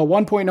 So a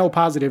 1.0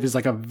 positive is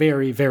like a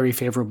very, very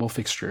favorable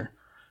fixture.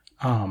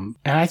 And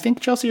I think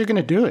Chelsea are going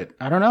to do it.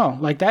 I don't know.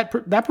 Like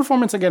that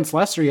performance against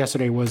Leicester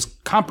yesterday was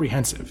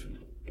comprehensive.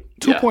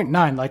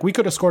 2.9. Like we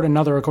could have scored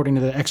another according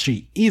to the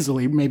XG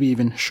easily, maybe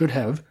even should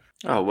have.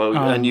 Oh, well,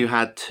 and you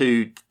had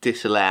 2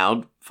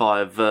 disallowed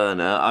via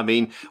Werner. I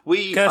mean,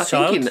 Cursed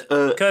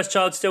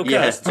child still cursed.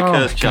 Yes, the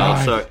cursed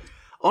child, sorry.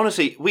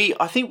 Honestly,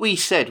 I think we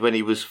said when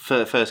he was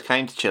first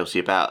came to Chelsea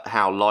about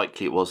how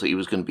likely it was that he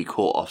was going to be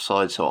caught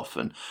offside so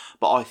often,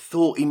 but I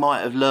thought he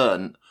might have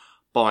learned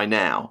by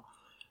now.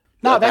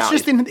 No, that's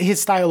just in his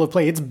style of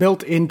play. It's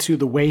built into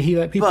the way he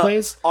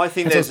plays. I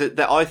think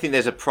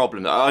there's a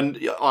problem.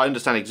 I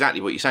understand exactly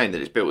what you're saying,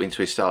 that it's built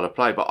into his style of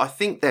play, but I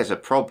think there's a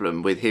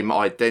problem with him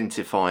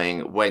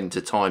identifying when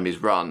to time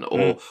his run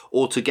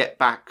or to get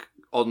back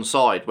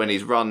onside when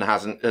his run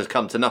has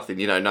come to nothing.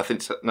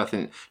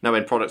 Nothing. No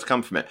end products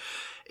come from it.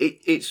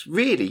 It's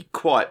really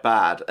quite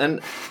bad.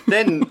 And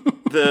then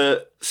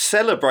the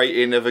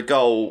celebrating of a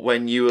goal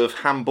when you have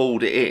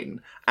handballed it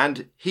in,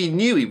 and he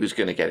knew he was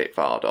going to get it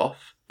fired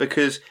off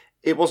because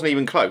it wasn't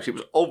even close. It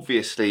was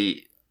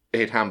obviously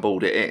he'd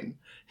handballed it in.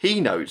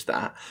 He knows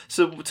that.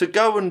 So to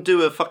go and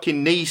do a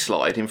fucking knee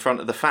slide in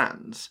front of the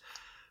fans,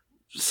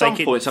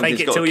 fake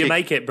it till you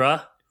make it,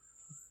 bruh.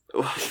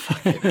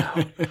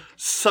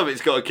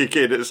 Something's got to kick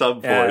in at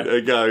some point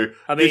and go,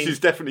 this is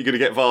definitely going to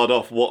get VAR'd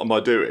off. What am I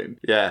doing?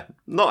 Yeah,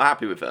 not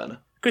happy with Werner.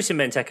 Christian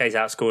Benteke's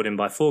outscored him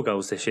by 4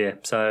 goals this year,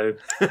 so...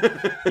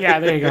 Yeah,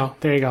 there you go.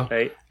 There you go.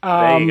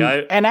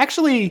 And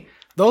actually,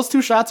 those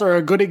 2 shots are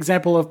a good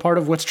example of part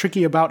of what's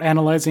tricky about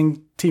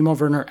analyzing Timo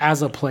Werner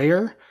as a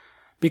player,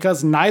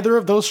 because neither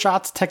of those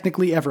shots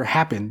technically ever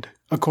happened,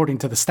 according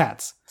to the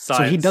stats.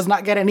 So he does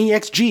not get any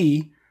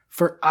XG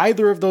for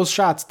either of those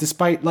shots,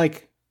 despite,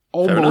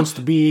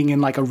 almost being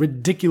in a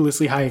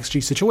ridiculously high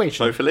XG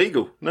situation. Both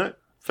illegal. No.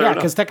 Fair enough.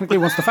 Because technically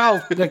once the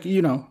foul,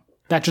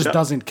 that just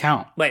doesn't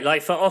count. Wait,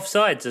 for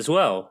offsides as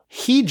well?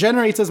 He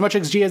generates as much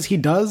XG as he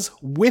does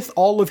with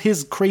all of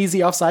his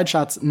crazy offside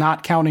shots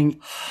not counting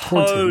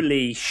towards him.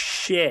 Holy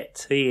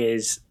shit. He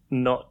is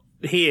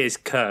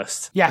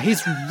cursed. Yeah,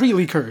 he's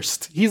really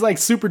cursed. He's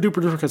super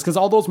duper duper cursed because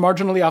all those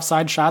marginally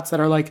offside shots that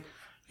are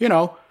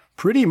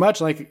pretty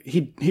much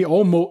he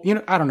almost,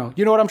 I don't know.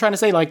 You know what I'm trying to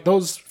say?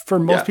 Those, for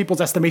most people's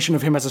estimation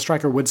of him as a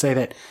striker, would say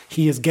that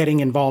he is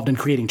getting involved in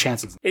creating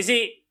chances. Is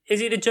he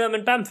the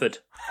German Bamford?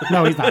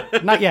 No, he's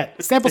not. Not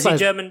yet. Sample size.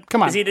 German?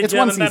 Come on. Is he the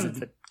German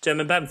Bamford?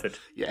 German Bamford?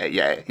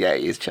 Yeah,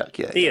 he is, Chuck.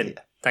 Yeah. Ian, yeah.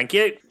 Thank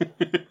you.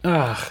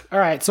 All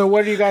right, so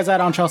what are you guys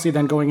at on Chelsea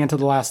then going into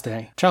the last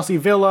day?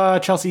 Chelsea-Villa,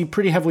 Chelsea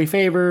pretty heavily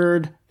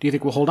favored. Do you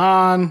think we'll hold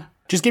on?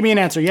 Just give me an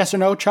answer, yes or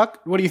no.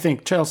 Chuck, what do you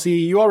think? Chelsea,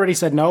 you already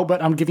said no,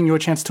 but I'm giving you a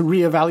chance to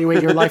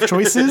reevaluate your life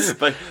choices.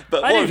 but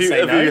what have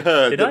you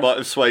heard that might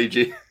have swayed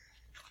you?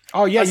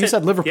 Oh, yeah, you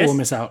said Liverpool will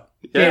miss out.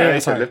 Yeah,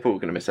 you said Liverpool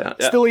going to miss out.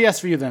 Yeah. Still a yes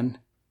for you then?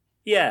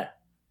 Yeah.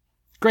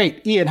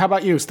 Great. Ian, how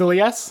about you? Still a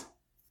yes?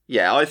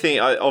 Yeah, I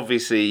think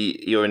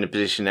obviously you're in a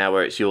position now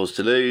where it's yours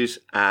to lose,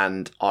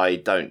 and I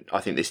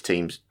think this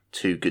team's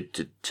too good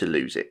to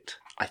lose it,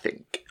 I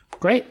think.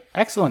 Great.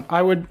 Excellent.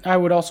 I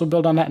would also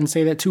build on that and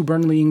say that 2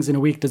 Burnleyings in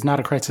a week does not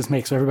a crisis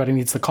make, so everybody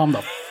needs to calm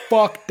the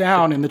fuck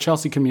down in the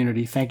Chelsea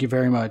community. Thank you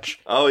very much.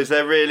 Oh, is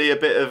there really a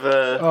bit of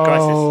a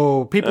crisis?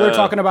 Oh, people are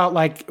talking about,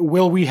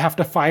 will we have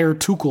to fire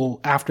Tuchel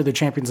after the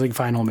Champions League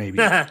final, maybe?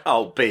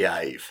 Oh,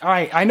 behave. All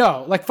right, I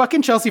know.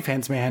 Fucking Chelsea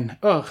fans, man.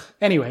 Ugh.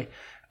 Anyway.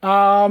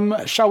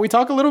 Shall we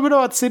talk a little bit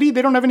about City?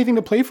 They don't have anything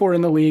to play for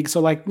in the league,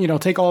 so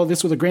take all of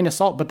this with a grain of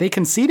salt, but they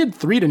conceded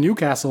 3 to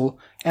Newcastle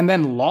and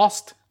then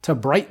lost to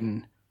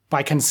Brighton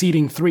by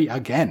conceding 3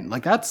 again.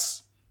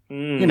 That's,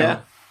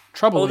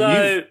 trouble.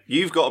 Although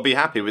you've got to be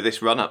happy with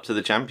this run up to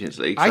the Champions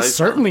League. I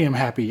certainly am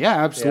happy.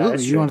 Yeah,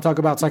 absolutely. You want to talk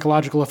about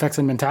psychological effects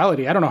and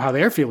mentality. I don't know how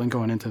they're feeling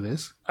going into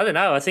this. I don't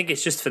know. I think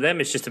it's just for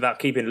them, it's just about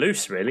keeping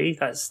loose, really.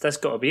 That's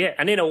got to be it.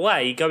 And in a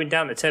way, going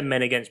down to 10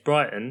 men against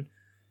Brighton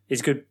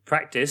is good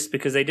practice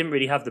because they didn't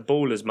really have the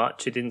ball as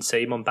much. It didn't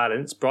seem on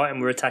balance.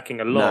 Brighton were attacking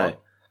a lot. No.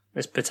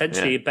 There's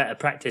potentially a better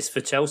practice for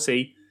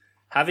Chelsea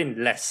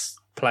having less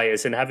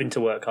players and having to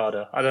work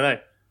harder. I don't know.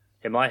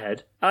 In my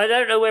head. I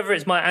don't know whether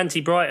it's my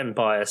anti-Brighton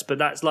bias, but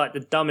that's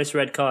the dumbest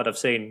red card I've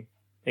seen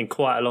in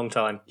quite a long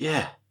time.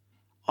 Yeah.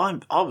 I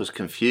was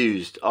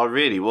confused. I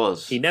really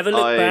was. He never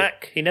looked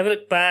back. He never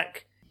looked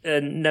back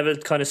and never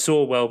kind of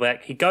saw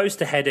Welbeck. He goes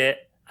to head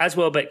it. As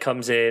Welbeck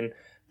comes in,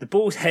 the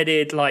ball's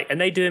headed,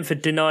 and they do him for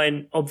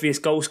denying obvious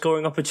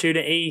goal-scoring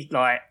opportunity.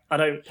 I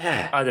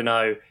don't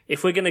know.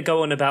 If we're going to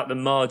go on about the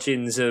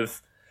margins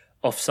of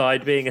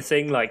offside being a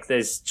thing,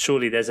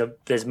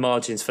 there's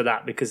margins for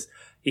that because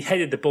he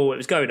headed the ball, it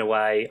was going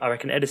away. I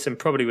reckon Edison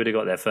probably would have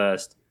got there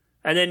first.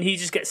 and then he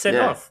just gets sent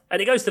off.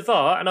 And it goes to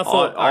VAR, and I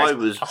thought, I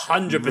was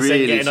 100%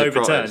 really getting surprised.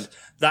 overturned.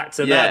 That's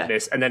a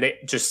madness. And then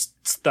it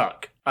just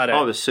stuck.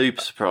 I was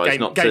super surprised.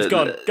 Game's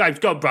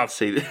gone, bruv.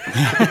 See,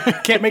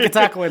 Can't make a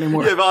tackle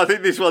anymore. yeah, but I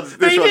think this one's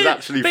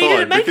actually fine. He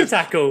didn't make a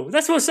tackle.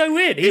 That's what's so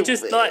weird.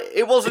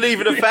 It wasn't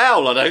even a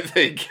foul, I don't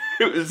think.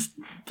 It was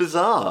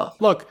bizarre.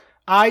 Look,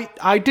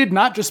 I did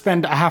not just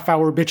spend a half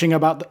hour bitching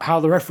about how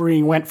the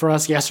refereeing went for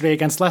us yesterday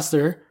against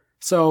Leicester.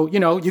 So,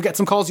 you get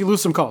some calls, you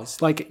lose some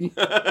calls. Like,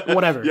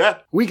 whatever. Yeah.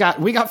 We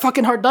got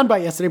fucking hard done by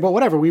yesterday, but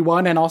whatever. We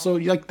won, and also,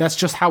 that's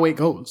just how it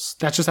goes.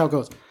 That's just how it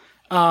goes.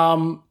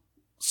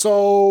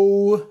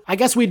 So, I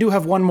guess we do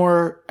have one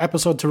more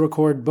episode to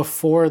record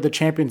before the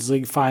Champions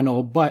League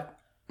final, but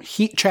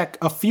heat check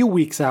a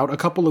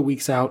couple of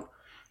weeks out.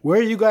 Where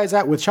are you guys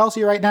at with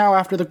Chelsea right now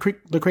after the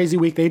crazy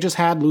week they just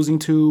had, losing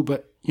 2,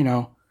 but,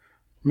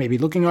 maybe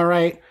looking all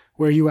right?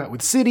 Where are you at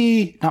with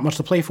City? Not much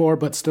to play for,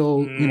 but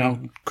still,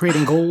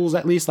 creating goals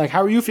at least. Like,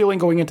 how are you feeling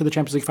going into the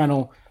Champions League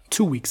final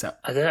 2 weeks out?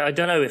 I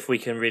don't know if we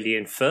can really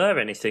infer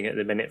anything at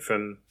the minute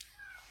from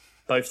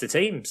both the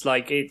teams.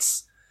 Like,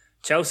 it's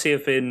Chelsea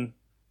have been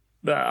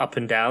up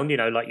and down.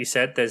 Like you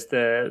said, there's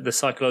the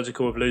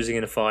psychological of losing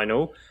in a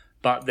final,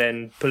 but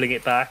then pulling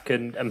it back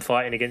and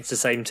fighting against the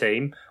same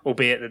team,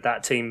 albeit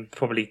that team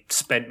probably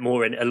spent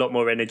a lot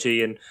more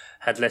energy and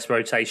had less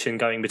rotation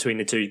going between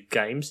the two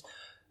games.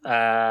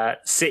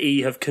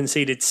 City have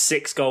conceded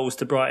 6 goals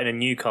to Brighton and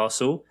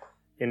Newcastle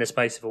in the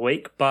space of a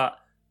week, but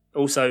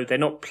also they're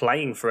not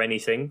playing for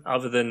anything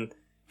other than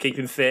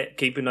keeping fit,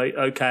 keeping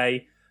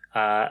okay,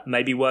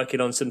 maybe working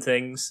on some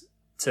things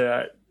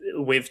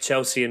with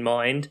Chelsea in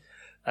mind.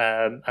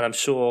 And I'm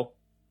sure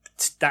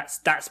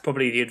that's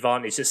probably the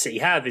advantage that City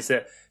have, is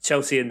that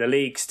Chelsea in the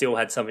league still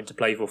had something to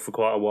play for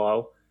quite a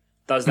while.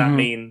 Does that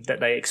mean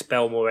that they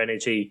expel more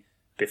energy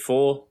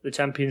before the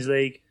Champions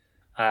League?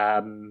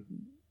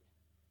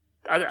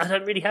 I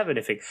don't really have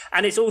anything.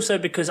 And it's also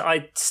because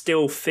I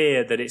still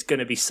fear that it's going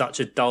to be such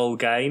a dull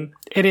game.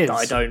 It is.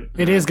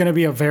 It is going to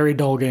be a very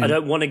dull game. I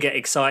don't want to get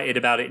excited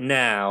about it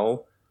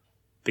now,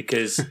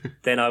 because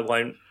then I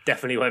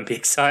definitely won't be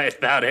excited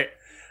about it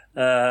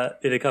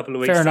in a couple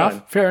of weeks'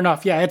 time. Fair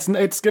enough. Yeah,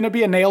 it's going to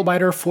be a nail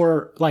biter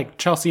for like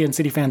Chelsea and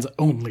City fans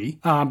only,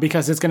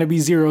 because it's going to be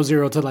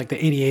 0-0 to like the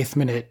 88th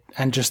minute,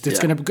 and just it's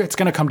going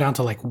to come down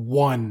to like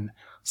one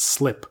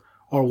slip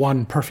or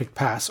one perfect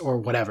pass or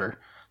whatever.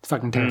 It's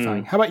fucking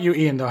terrifying. How about you,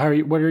 Ian,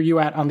 though? What are you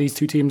at on these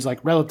two teams,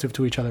 like, relative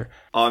to each other?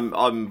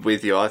 I'm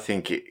with you. I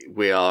think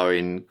we are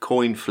in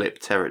coin flip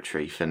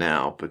territory for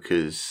now,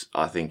 because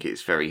I think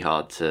it's very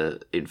hard to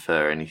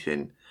infer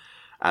anything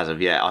as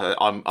of yet.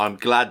 I'm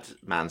glad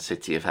Man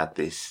City have had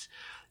this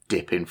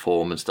dip in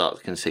form and start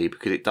to concede,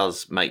 because it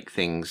does make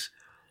things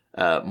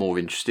more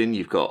interesting.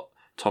 You've got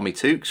Tommy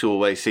Tukes, who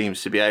always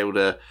seems to be able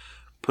to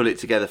pull it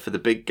together for the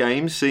big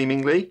games,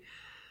 seemingly.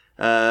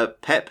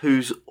 Pep,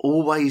 who's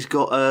always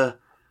got a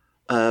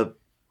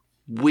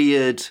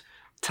weird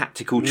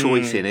tactical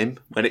choice in him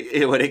when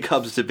it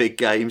comes to big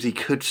games. He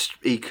could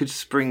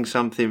spring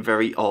something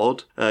very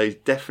odd. He's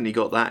definitely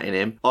got that in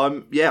him.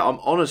 I'm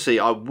honestly,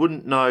 I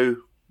wouldn't know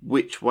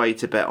which way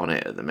to bet on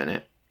it at the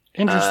minute.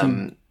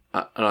 Interesting.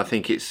 And I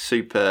think it's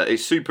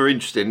super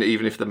interesting,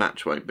 even if the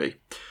match won't be.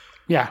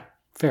 Yeah,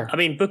 fair. I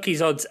mean,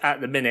 bookies odds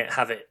at the minute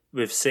have it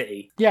with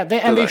City. Yeah,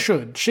 they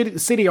should.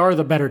 City are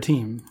the better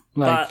team.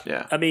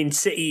 I mean,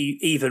 City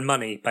even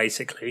money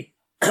basically.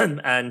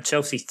 And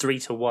Chelsea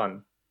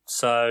 3-1.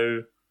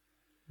 So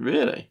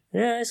really,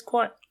 yeah, it's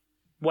quite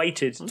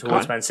weighted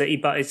towards Man City,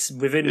 but it's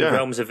within the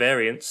realms of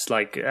variance.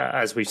 Like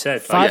as we've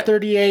said,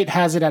 538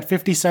 has it at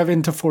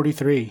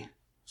 57-43.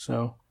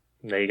 So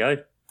there you go.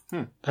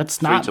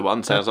 That's not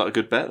 3-1 sounds like a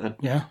good bet then.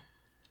 Yeah,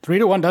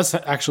 3-1 does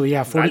actually.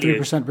 Yeah,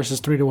 43% versus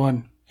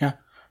 3-1. Yeah,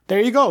 there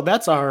you go.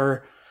 That's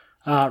our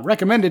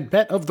recommended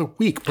bet of the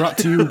week, brought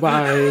to you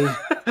by.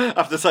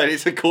 After saying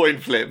it's a coin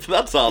flip,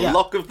 that's our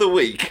lock of the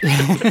week.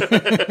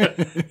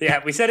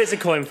 Yeah, we said it's a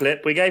coin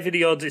flip. We gave you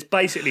the odds. It's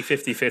basically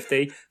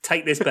 50-50.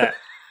 Take this bet.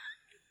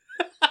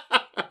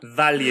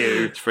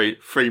 Value. It's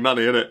free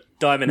money, isn't it?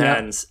 Diamond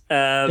hands.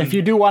 If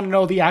you do want to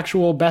know the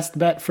actual best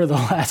bet for the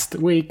last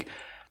week,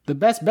 the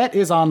best bet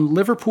is on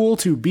Liverpool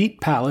to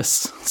beat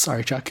Palace.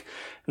 Sorry, Chuck.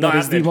 That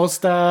is the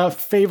most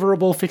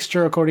favorable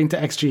fixture according to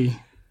XG.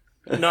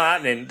 Not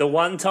happening. The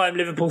one time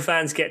Liverpool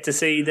fans get to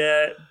see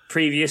their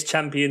previous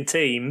champion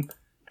team,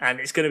 and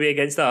it's going to be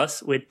against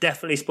us, we're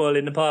definitely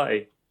spoiling the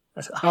party.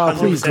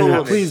 Please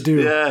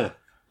do. Yeah.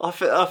 I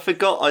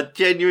forgot. I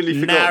genuinely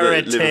forgot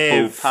that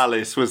Liverpool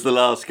Palace was the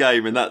last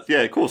game, and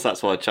of course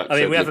that's why I chucked. I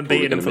mean, we haven't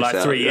beaten them for like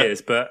 3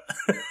 years, but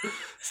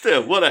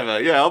still,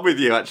 whatever. Yeah, I'm with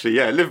you. Actually,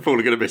 yeah, Liverpool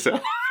are going to miss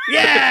out.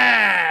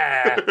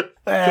 Yeah.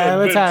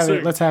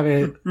 Let's have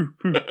it.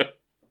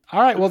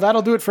 All right, well,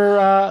 that'll do it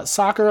for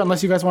soccer,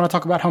 unless you guys want to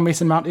talk about how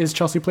Mason Mount is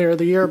Chelsea Player of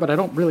the Year, but I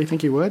don't really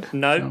think you would.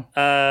 No.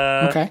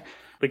 So. Okay.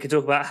 We could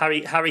talk about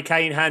Harry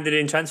Kane handed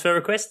in transfer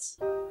requests.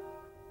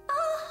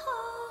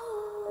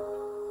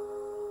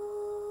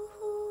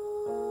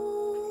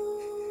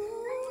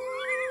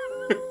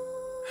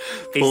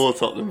 Poor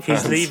Tottenham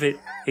fans.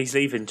 He's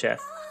leaving, Jeff.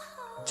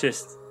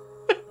 Just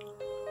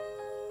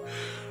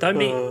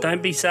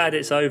don't be sad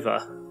it's over.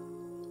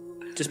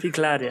 Just be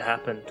glad it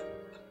happened.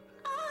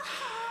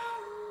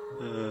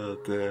 Oh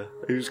dear.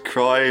 He was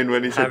crying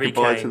when he said Harry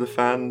goodbye Kane. to the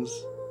fans.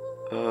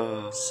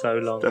 So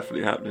long.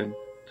 Definitely happening.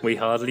 We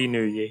hardly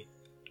knew ye.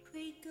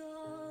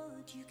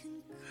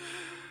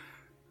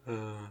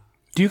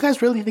 Do you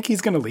guys really think he's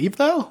going to leave,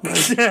 though?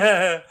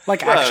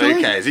 Like, Well, actually?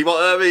 who cares? He might.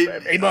 I mean,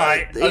 He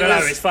might. I don't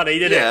know. It's funny,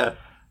 didn't it?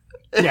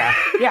 yeah.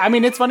 Yeah. I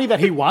mean, it's funny that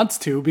he wants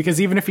to, because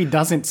even if he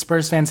doesn't,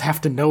 Spurs fans have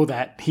to know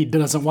that he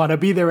doesn't want to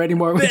be there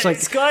anymore, which, like,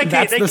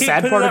 that's the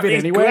sad part of it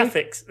anyway.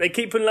 Graphics. They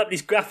keep putting up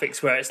these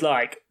graphics where it's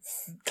like,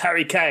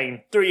 Harry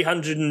Kane,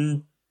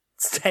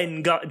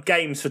 310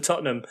 games for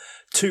Tottenham,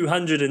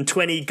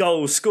 220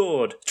 goals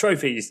scored,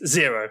 trophies,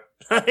 0.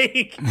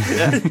 Like,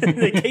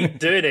 they keep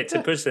doing it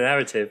to push the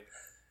narrative.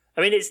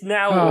 I mean, it's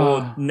now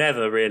or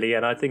never, really,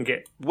 and I think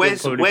it.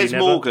 Wes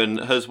Morgan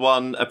has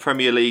won a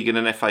Premier League and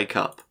an FA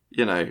Cup.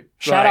 You know,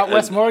 Shout out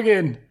Wes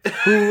Morgan,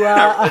 who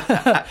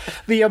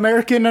the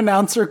American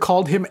announcer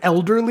called him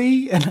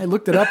elderly, and I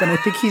looked it up, and I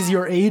think he's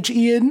your age,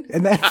 Ian,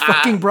 and that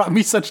fucking brought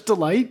me such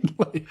delight.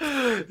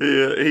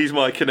 Yeah, he's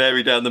my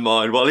canary down the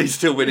mine. While he's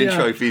still winning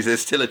trophies,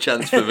 there's still a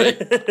chance for me.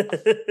 Good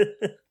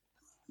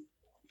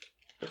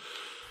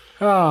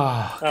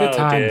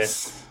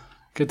times. Dear.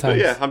 Good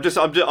times.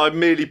 But yeah, I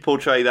merely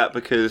portray that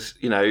because,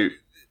 you know,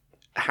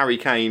 Harry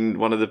Kane,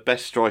 one of the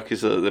best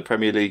strikers that the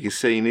Premier League has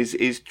seen, is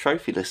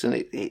trophyless, and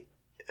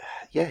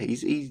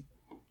he's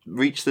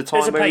reached the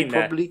time where he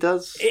probably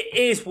does. It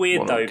is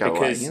weird though,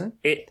 because away,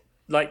 it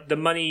like the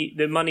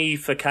money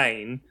for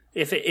Kane.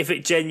 If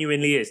it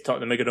genuinely is,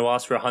 Tottenham are going to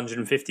ask for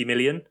 150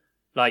 million.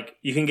 Like,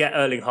 you can get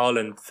Erling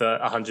Haaland for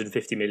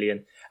 150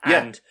 million,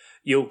 and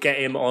you'll get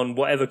him on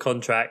whatever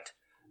contract,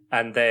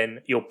 and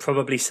then you'll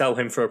probably sell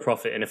him for a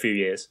profit in a few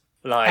years.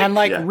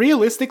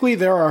 Realistically,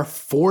 there are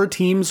 4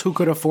 teams who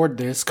could afford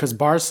this, because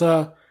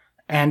Barca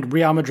and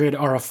Real Madrid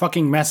are a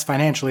fucking mess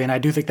financially, and I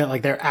do think that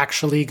like they're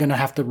actually going to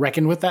have to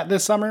reckon with that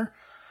this summer.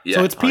 Yeah,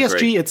 so it's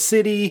PSG, it's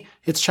City,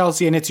 it's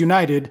Chelsea, and it's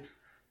United.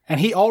 And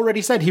he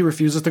already said he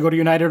refuses to go to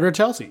United or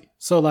Chelsea.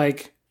 So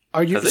like,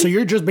 so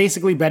you're just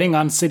basically betting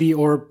on City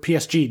or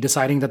PSG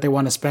deciding that they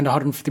want to spend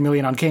 150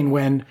 million on Kane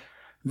when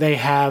they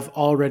have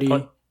already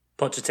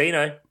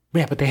Pochettino.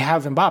 Yeah, but they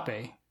have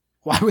Mbappe.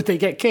 Why would they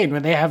get Kane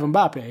when they have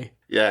Mbappe?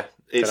 Yeah,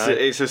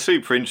 it's a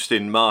super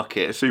interesting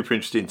market, a super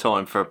interesting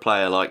time for a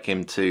player like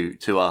him to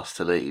ask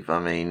to leave. I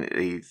mean,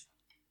 he's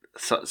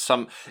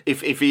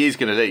if he is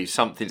going to leave,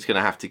 something's going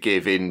to have to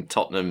give in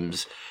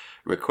Tottenham's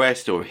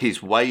request or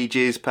his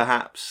wages,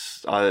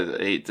 perhaps.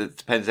 It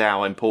depends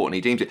how important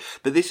he deems it.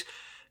 But this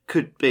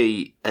could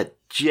be a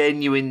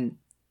genuine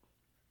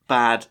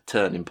bad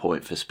turning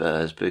point for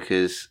Spurs,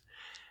 because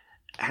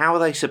how are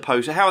they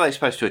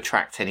supposed to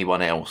attract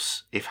anyone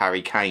else if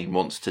Harry Kane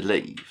wants to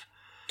leave?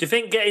 Do you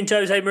think getting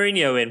Jose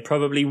Mourinho in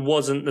probably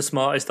wasn't the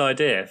smartest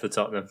idea for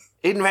Tottenham?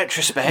 In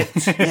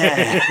retrospect,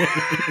 yeah.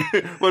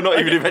 Well, not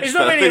even in retrospect. It's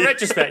not really in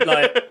retrospect.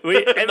 Like,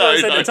 everyone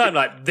said at the time,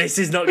 like, this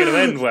is not going to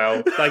end well.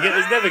 Like, it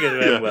was never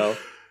going to end well.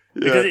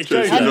 Because it's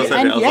Jose.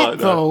 And yet,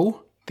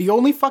 though, the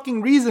only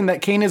fucking reason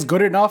that Kane is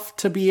good enough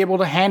to be able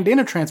to hand in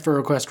a transfer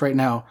request right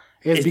now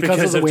is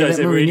because of the way that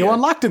Mourinho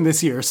unlocked him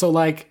this year. So,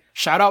 like,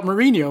 shout out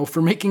Mourinho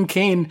for making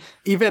Kane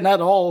even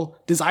at all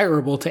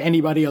desirable to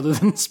anybody other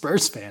than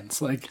Spurs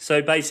fans. Like,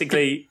 so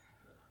basically,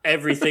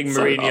 everything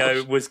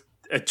Mourinho was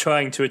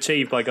trying to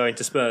achieve by going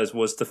to Spurs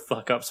was to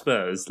fuck up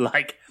Spurs.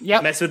 Like,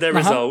 mess with their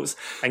results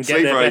and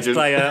get their best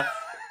player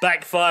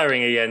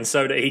backfiring again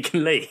so that he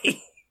can leave.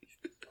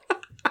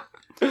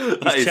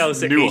 He's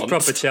Chelsea. He's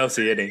proper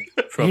Chelsea, isn't he?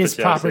 He's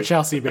proper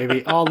Chelsea,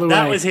 baby. All the way.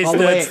 That was his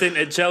third stint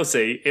at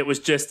Chelsea. It was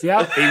just, he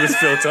was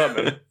still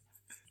Tottenham.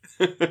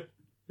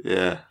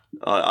 Yeah.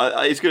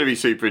 It's going to be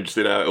super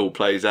interesting how it all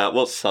plays out.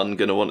 What's Son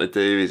going to want to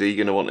do? Is he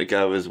going to want to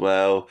go as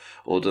well?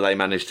 Or do they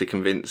manage to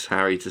convince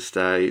Harry to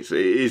stay? It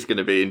is going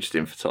to be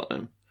interesting for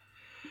Tottenham.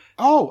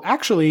 Oh,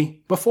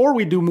 actually, before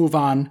we do move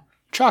on,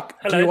 Chuck,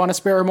 do you want to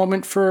spare a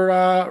moment for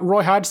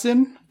Roy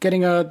Hodgson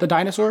getting the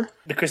dinosaur?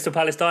 The Crystal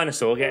Palace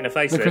dinosaur getting a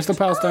facelift. The Crystal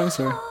Palace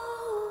dinosaur.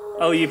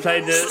 Oh, you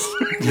played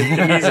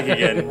the music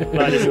again.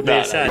 Like, this will be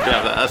a sad.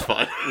 That's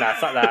fine. Nah,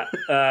 fuck that.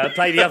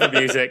 Play the other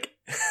music.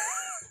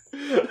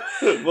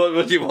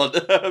 What do you want?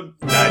 Yeah!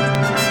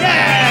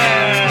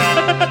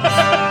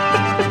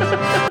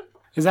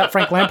 Is that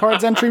Frank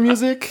Lampard's entry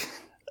music?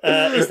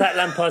 Is that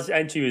Lampard's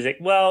entry music?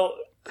 Well,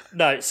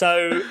 no.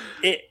 So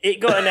it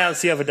got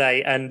announced the other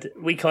day, and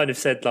we kind of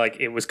said like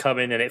it was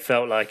coming, and it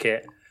felt like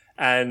it.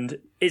 And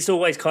it's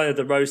always kind of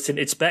the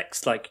rose-tinted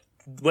specs. Like,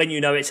 when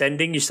you know it's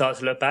ending, you start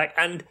to look back.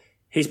 And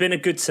he's been a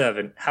good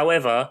servant.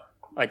 However,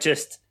 I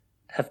just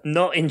have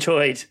not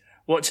enjoyed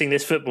watching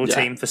this football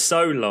team for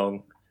so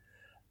long.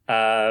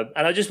 And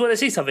I just want to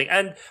see something.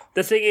 And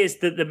the thing is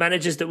that the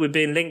managers that we're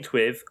being linked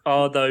with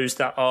are those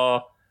that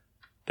are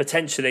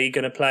potentially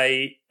going to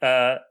play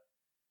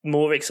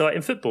more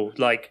exciting football.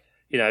 Like,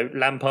 you know,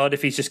 Lampard,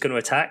 if he's just going to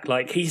attack,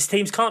 like, his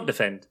teams can't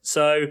defend.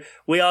 So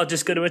we are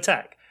just going to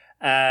attack.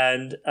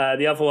 And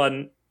the other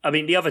one I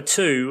mean, the other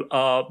two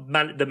are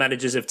the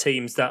managers of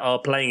teams that are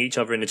playing each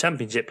other in the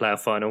Championship playoff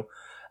final.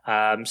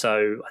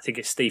 So I think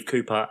it's Steve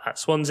Cooper at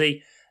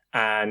Swansea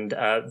and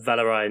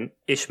Valérien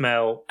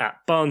Ismaël at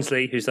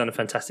Barnsley, who's done a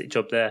fantastic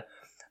job there.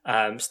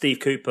 Steve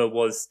Cooper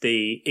was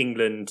the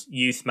England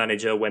youth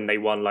manager when they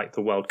won like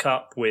the World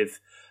Cup with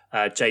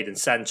Jadon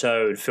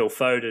Sancho and Phil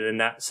Foden and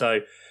that. So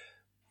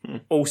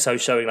also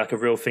showing like a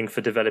real thing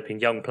for developing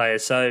young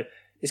players. So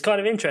it's kind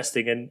of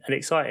interesting and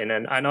exciting.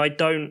 And I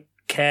don't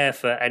care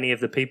for any of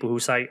the people who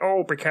say,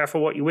 oh, be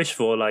careful what you wish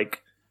for,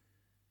 like,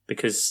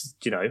 because,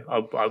 you know,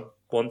 I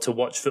want to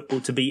watch football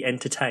to be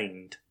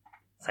entertained.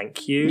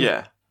 Thank you.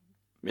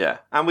 Yeah.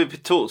 And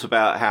we've talked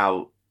about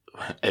how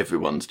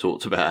everyone's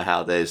talked about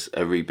how there's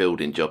a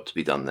rebuilding job to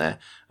be done there,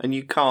 and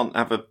you can't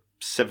have a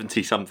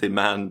 70-something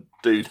man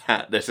do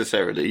that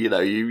necessarily. You know,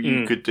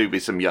 you could do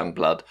with some young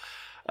blood.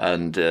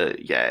 And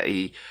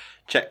he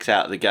checks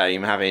out the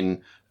game,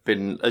 having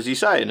been, as you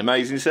say, an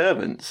amazing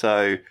servant.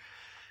 So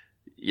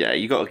yeah,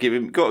 you got to give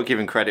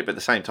him credit, but at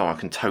the same time, I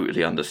can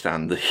totally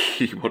understand that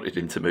you wanted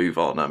him to move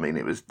on. I mean,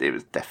 it was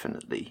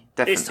definitely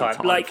it's time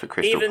like, for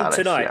Crystal even Palace.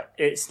 Tonight,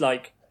 it's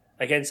like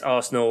against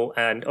Arsenal,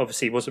 and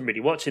obviously wasn't really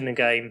watching the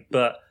game,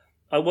 but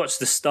I watched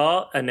the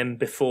start and then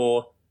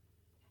before,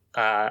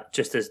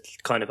 just as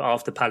kind of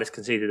after Palace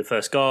conceded the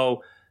first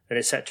goal and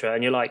etc.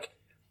 And you're like,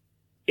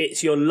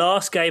 it's your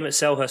last game at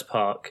Selhurst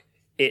Park.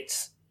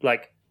 It's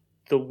like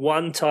the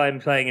one time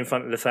playing in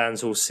front of the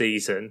fans all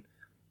season,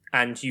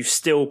 and you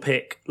still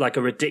pick like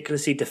a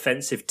ridiculously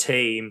defensive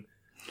team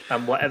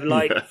and whatever.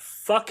 Like,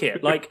 fuck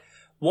it. Like,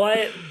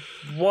 why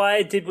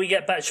did we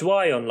get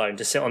Batshuayi on loan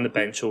to sit on the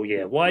bench all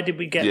year? Why did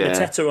we get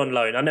Mateta on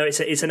loan? I know it's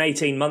an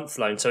 18-month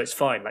loan, so it's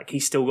fine. Like,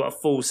 he's still got a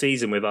full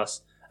season with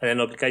us and an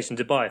obligation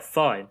to buy.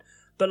 Fine.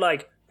 But,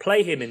 like,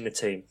 play him in the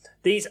team.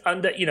 These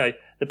the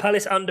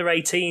Palace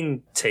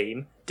under-18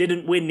 team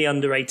didn't win the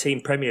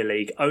under-18 Premier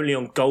League only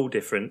on goal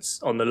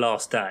difference on the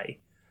last day.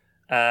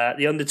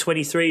 The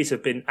under-23s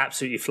have been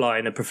absolutely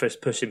flying and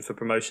pushing for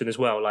promotion as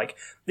well. Like,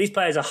 these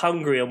players are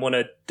hungry and want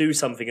to do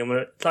something and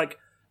want to, like,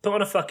 put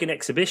on a fucking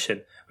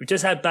exhibition. We've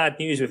just had bad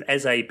news with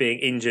Eze being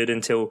injured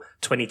until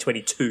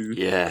 2022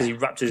 because he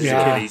ruptured his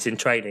Achilles in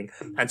training.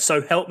 And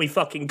so help me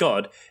fucking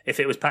God, if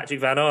it was Patrick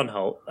Van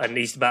Aanholt and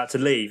he's about to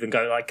leave and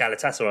go like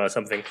Galatasaray or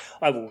something,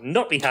 I will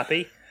not be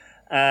happy.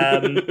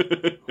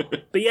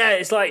 But yeah,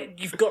 it's like,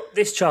 you've got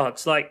this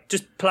chance, like,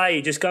 just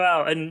play, just go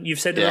out. And you've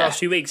said in the last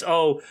few weeks,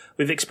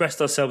 we've expressed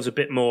ourselves a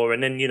bit more,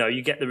 and then, you know,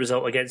 you get the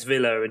result against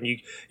Villa and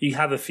you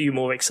have a few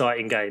more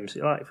exciting games.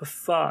 You're like, for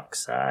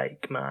fuck's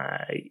sake,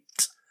 mate.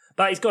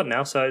 But he's gone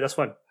now, so that's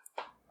fine.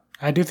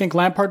 I do think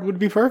Lampard would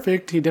be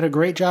perfect. He did a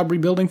great job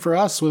rebuilding for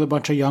us with a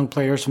bunch of young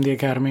players from the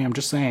academy. I'm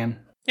just saying.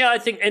 Yeah, I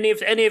think any of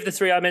the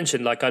three I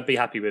mentioned, like, I'd be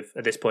happy with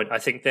at this point. I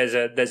think there's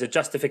a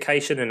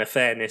justification and a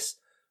fairness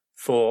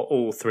for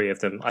all three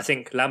of them. I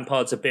think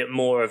Lampard's a bit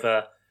more of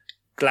a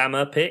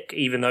glamour pick,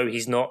 even though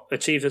he's not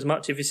achieved as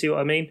much, if you see what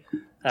I mean.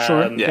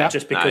 Sure,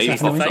 just because he's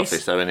the face.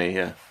 Office, though, isn't he?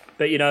 Yeah.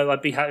 But, you know,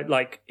 I'd be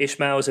like,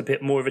 Ismaël's a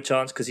bit more of a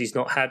chance because he's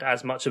not had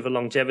as much of a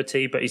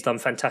longevity, but he's done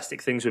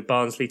fantastic things with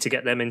Barnsley to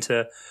get them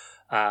into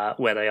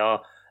where they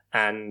are.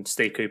 And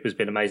Steve Cooper's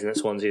been amazing at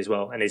Swansea as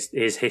well. And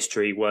his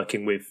history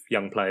working with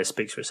young players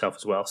speaks for itself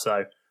as well.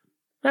 So,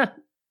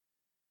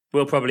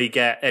 we'll probably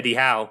get Eddie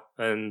Howe,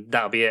 and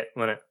that'll be it,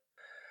 won't it?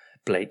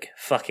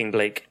 Fucking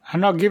bleak. I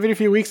don't know, give it a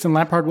few weeks and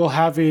Lampard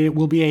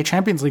will be a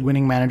Champions League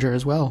winning manager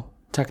as well,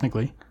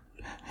 technically.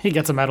 He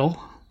gets a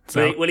medal.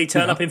 So, will he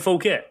turn up in full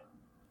kit?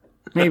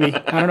 Maybe.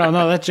 I don't know.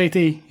 No, that's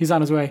JT. He's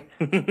on his way.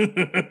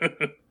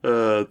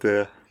 Oh,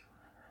 dear.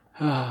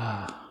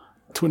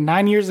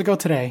 9 years ago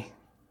today.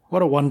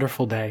 What a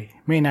wonderful day.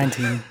 May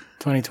 19,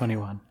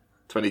 2021.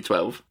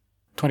 2012.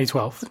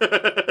 2012.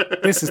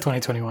 This is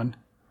 2021.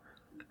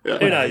 Yeah.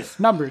 Who knows?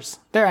 Numbers.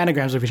 They're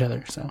anagrams of each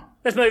other, so.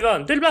 Let's move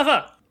on. Do the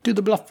bluffer. Do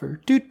the bluffer.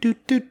 Do.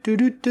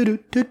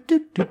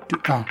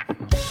 Oh.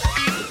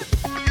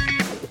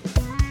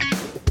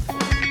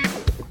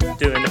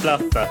 Doing the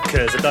bluffer,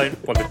 because I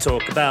don't want to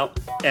talk about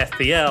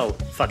FPL.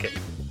 Fuck it.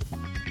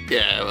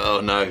 Yeah,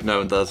 well, no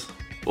one does.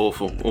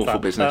 Awful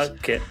business.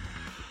 Fuck it.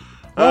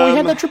 Well, we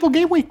had that triple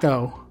game week,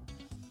 though.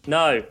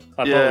 No,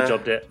 I bottle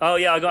jobbed it. Oh,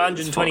 yeah, I got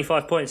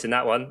 125 points in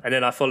that one, and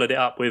then I followed it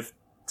up with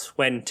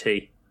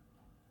 20.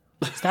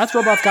 Stats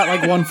Robot's got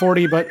like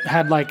 140, but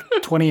had like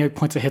 20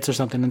 points of hits or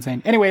something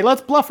insane. Anyway, let's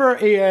bluffer,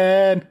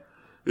 Ian.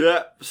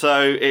 Yeah,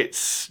 so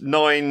it's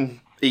 9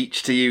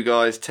 each to you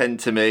guys, 10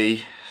 to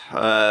me.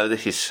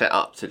 This is set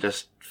up to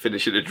just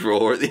finish in a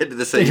draw at the end of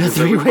the season. A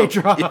three-way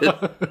draw.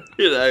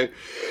 You know,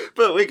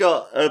 but we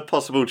got a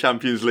possible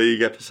Champions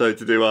League episode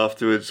to do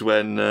afterwards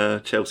when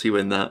Chelsea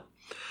win that.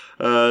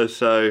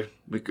 So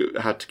we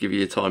had to give you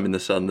your time in the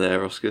sun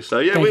there, Oscar. So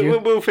yeah,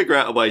 we'll figure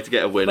out a way to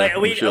get a winner.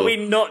 Wait, are we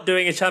not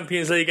doing a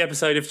Champions League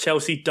episode if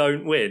Chelsea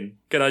don't win?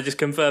 Can I just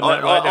confirm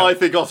that right now? I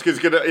think Oscar's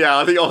gonna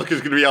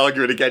be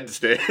arguing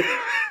against it.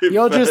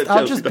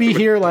 I'll just be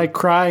here like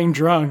crying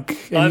drunk,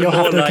 and you'll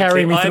have to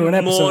carry me through an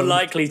episode. I'm more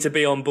likely to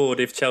be on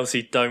board if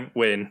Chelsea don't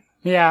win.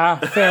 Yeah,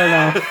 fair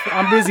enough.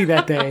 I'm busy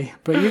that day,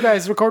 but you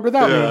guys record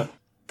without me.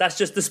 That's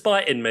just the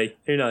spite in me.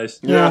 Who knows?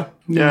 Yeah.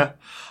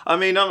 I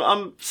mean,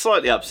 I'm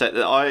slightly upset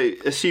that I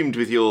assumed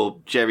with your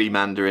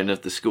gerrymandering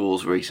of the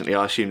scores recently,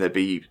 I assumed there'd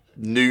be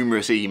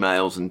numerous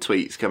emails and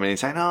tweets coming in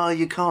saying, "Oh,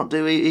 you can't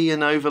do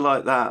Ian over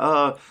like that."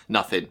 Oh,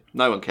 nothing.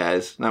 No one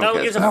cares. No one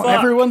cares. Gives a fuck.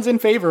 Everyone's in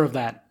favour of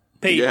that.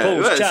 Pete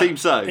Paul's champ. It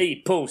seems so.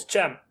 Pete Paul's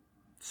champ.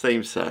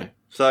 Seems so.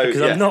 So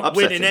because I'm not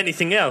upsetting. winning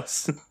anything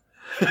else.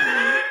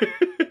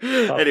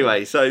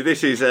 Anyway, so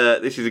this is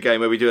a game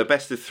where we do a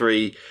best of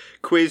 3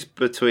 quiz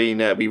between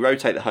we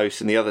rotate the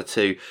host and the other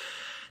two.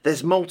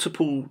 There's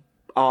multiple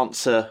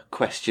answer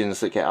questions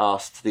that get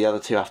asked. The other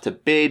two have to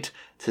bid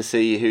to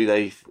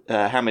see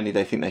how many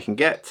they think they can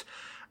get,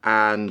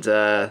 and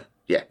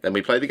then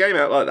we play the game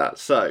out like that.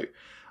 So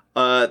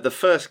the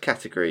first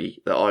category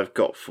that I've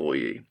got for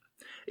you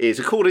is,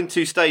 according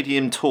to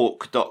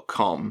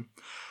StadiumTalk.com,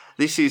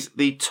 this is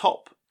the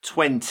top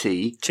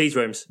 20 cheese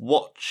rooms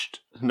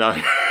watched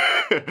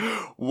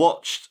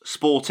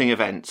sporting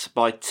events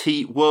by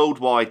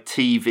worldwide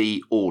TV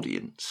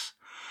audience.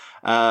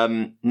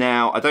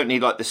 Now, I don't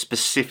need like the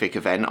specific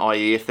event,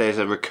 i.e. if there's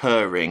a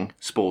recurring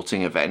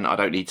sporting event, I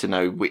don't need to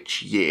know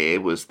which year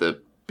was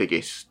the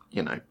biggest,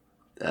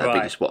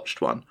 biggest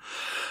watched one.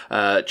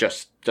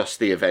 Just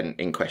the event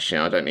in question.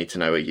 I don't need to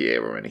know a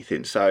year or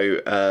anything.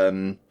 So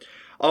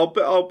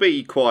I'll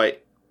be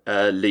quite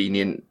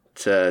lenient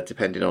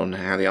depending on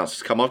how the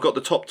answers come. I've got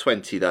the top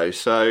 20 though,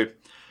 so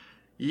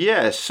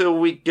so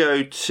we'll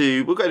go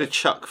to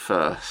Chuck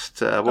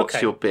first.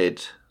 What's your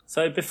bid?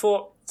 So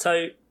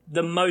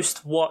the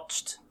most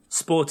watched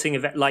sporting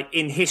event, like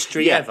in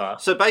history ever.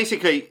 So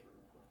basically,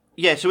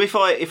 so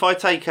if I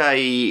take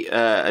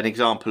an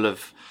example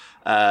of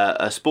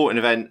a sporting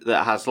event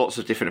that has lots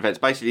of different events,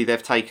 basically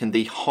they've taken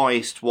the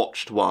highest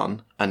watched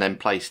one and then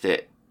placed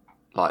it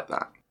like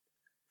that.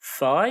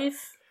 5?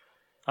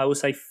 I will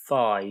say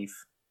 5.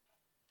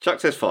 Chuck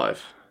says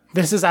 5.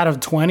 This is out of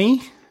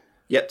 20?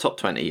 Yep, top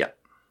 20, yeah.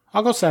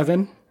 I'll go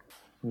 7.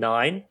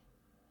 9.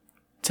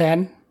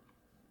 10.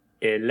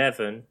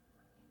 11.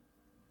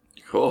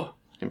 Cool.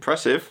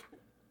 Impressive.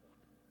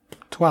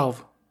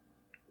 12.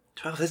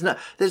 12.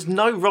 There's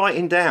no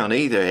writing down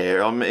either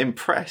here. I'm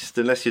impressed,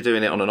 unless you're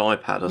doing it on an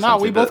iPad or something. No,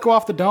 we both go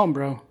off the dome,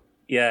 bro.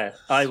 Yeah,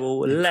 I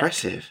will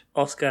let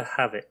Oscar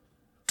have it.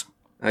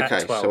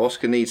 Okay, so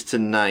Oscar needs to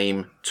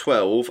name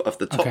 12 of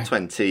the top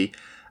 20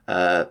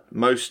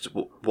 most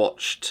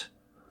watched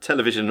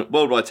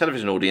worldwide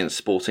television audience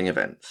sporting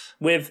events.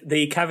 With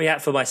the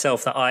caveat for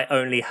myself that I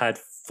only had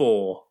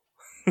 4.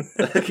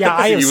 Yeah,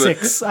 I have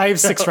 6. I have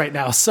 6 right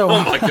now. So.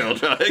 Oh my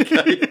god!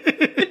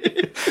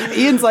 Okay.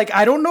 Ian's like,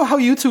 I don't know how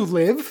you two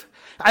live.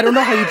 I don't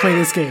know how you play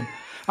this game.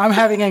 I'm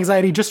having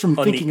anxiety just from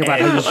thinking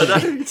about how you play.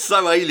 It's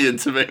so alien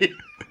to me.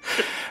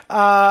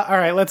 All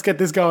right, let's get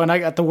this going. I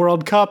got the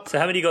World Cup. So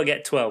how many you got to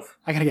get? 12.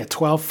 I gotta get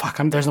 12. Fuck,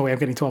 there's no way I'm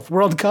getting 12.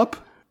 World Cup.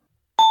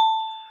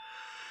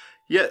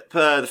 Yep,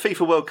 the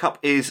FIFA World Cup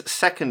is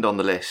second on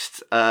the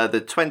list.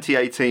 The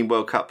 2018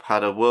 World Cup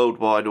had a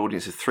worldwide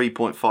audience of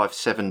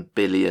 3.57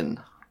 billion.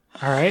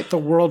 All right, the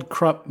World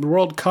Cup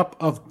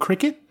of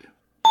cricket.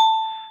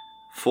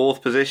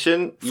 4th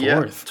position.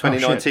 Yeah,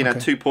 2019 had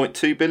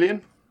 2.2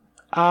 billion.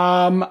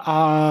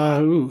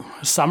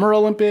 Summer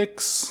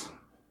Olympics.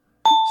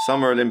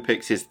 Summer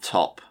Olympics is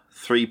top.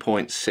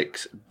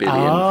 3.6 billion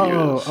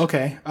viewers. Oh,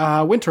 okay.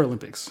 Winter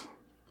Olympics.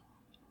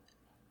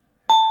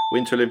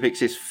 Winter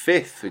Olympics is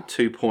 5th with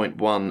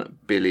 2.1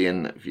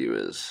 billion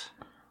viewers.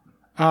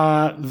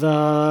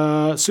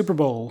 The Super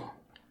Bowl.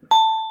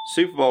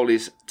 Super Bowl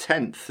is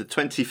 10th. The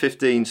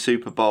 2015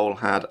 Super Bowl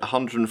had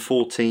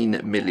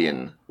 114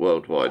 million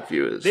worldwide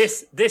viewers.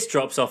 This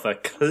drops off a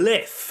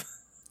cliff.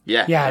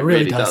 Yeah, it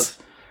really does.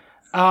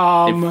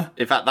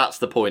 In fact, that's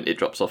the point. It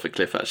drops off a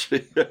cliff,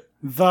 actually.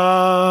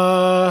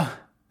 The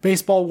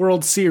Baseball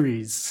World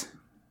Series.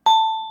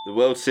 The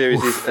World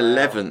Series is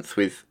 11th,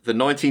 with the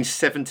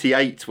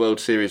 1978 World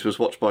Series was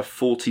watched by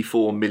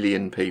 44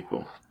 million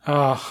people.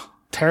 Oh,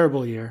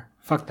 terrible year.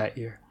 Fuck that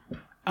year.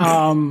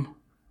 I'm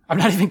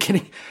not even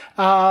kidding.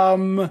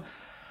 Fuck.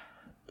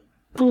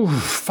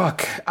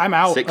 I'm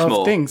out 6 of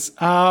more. things.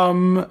 All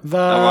right,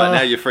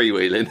 now you're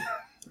freewheeling.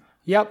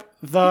 Yep.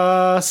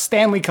 The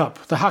Stanley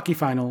Cup, the hockey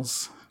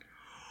finals.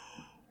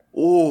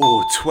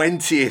 Oh,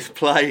 20th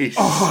place.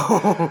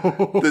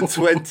 Oh. The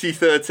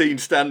 2013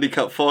 Stanley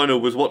Cup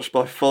final was watched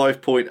by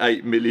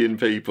 5.8 million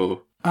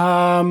people.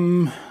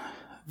 The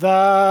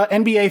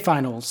NBA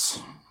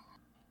finals.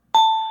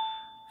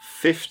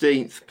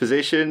 15th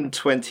position,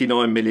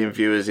 29 million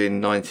viewers in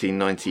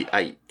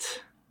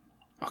 1998.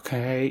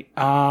 Okay.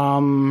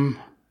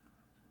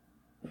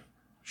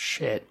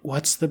 Shit.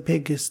 What's the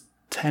biggest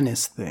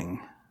tennis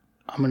thing?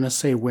 I'm going to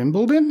say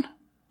Wimbledon?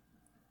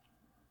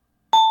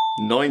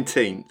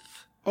 19th.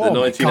 The Oh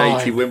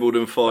 1980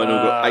 Wimbledon final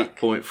got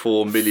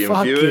 8.4 million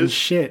Fucking viewers.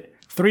 Shit.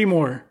 3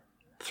 more.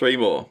 3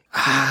 more.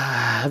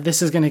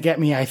 This is going to get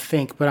me, I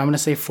think, but I'm going to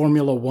say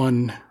Formula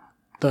 1.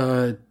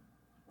 The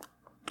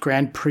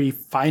Grand Prix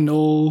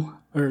final,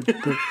 or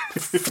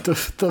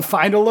the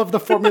final of the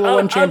Formula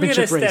 1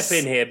 championship race. I'm going to step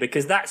in here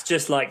because that's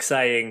just like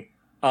saying,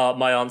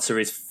 my answer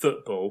is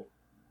football.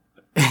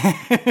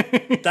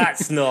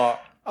 That's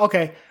not.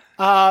 Okay.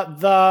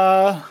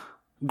 The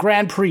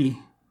Grand Prix.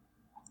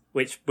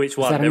 Which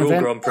one? that an They're all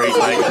event? Grand Prix,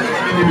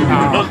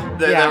 mate.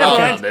 There Yeah, are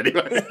okay. none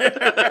anyway.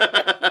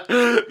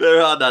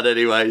 There are none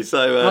anyway.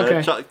 So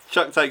Okay.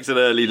 Chuck takes an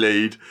early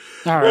lead.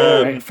 All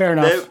right. Fair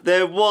enough.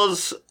 There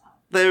was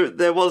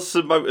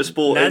some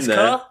motorsport in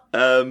NASCAR?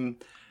 there.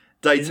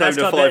 Daytona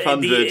NASCAR,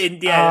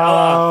 500. Oh, I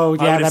yeah, would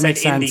have that said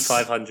makes Indy sense.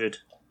 500.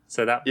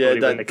 So that Yeah,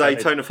 probably wouldn't have counted.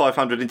 Daytona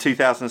 500 in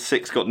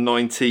 2006 got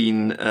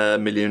 19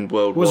 million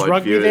worldwide Was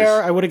rugby viewers.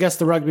 there? I would have guessed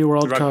the Rugby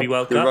World The Rugby Cup.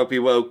 World The Cup. Rugby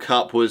World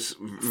Cup was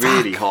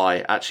really high.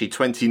 Actually,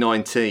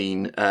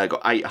 2019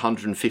 got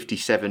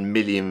 857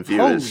 million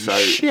viewers. Holy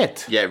so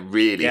shit. Yeah,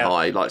 really Yeah.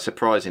 high, like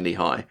surprisingly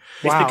high.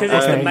 It's Wow, because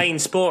it's okay. the main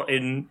sport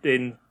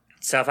in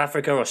South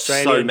Africa,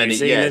 Australia, So New many-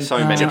 Zealand. yeah, so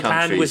many Japan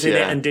countries, was in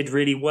yeah. it and did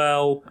really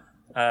well.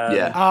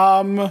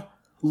 Yeah.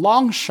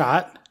 Long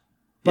shot.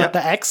 But Yep.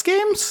 the X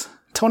Games?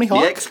 Tony The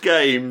Hawk? X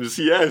Games,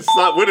 yes,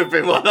 that would have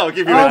been one. I'll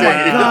give you Oh a my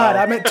ding. god,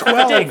 I'm at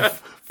 12.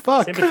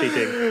 Fuck. Sympathy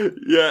ding.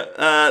 Yeah,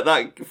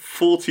 that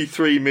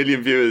 43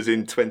 million viewers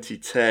in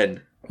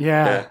 2010.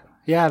 Yeah.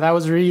 Yeah, that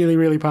was really,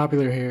 really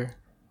popular here.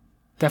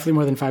 Definitely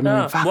more than 5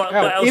 million. Fuck. What Oh,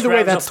 else either way,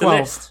 rounds that's off the 12.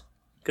 list?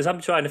 Because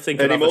I'm trying to think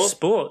Any of other more?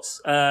 sports.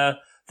 The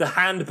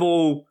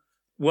handball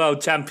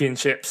world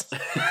championships,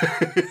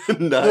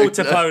 No,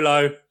 water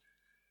polo,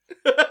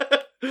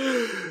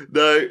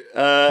 no.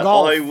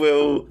 Golf. I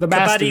will. The kabaddi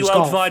Masters world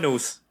golf.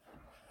 finals.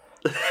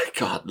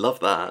 God, love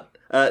that.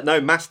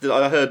 No, Masters.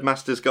 I heard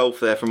Masters Golf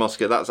there from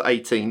Oscar. That's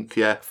 18th.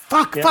 Yeah,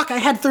 Fuck, I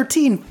had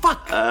 13.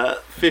 Fuck.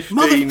 15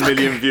 Motherfucker.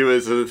 million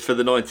viewers for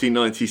the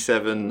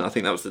 1997. I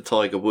think that was the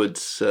Tiger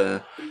Woods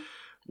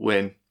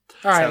win.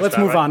 All right, sounds let's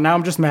about move right. on. Now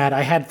I'm just mad.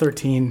 I had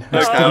 13. Okay,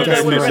 I'll go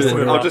with the rest of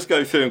them. I'll just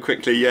go through them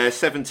quickly. Yeah,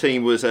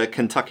 17 was a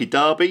Kentucky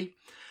Derby.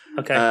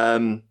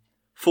 Okay.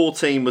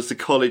 14 was the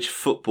college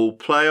football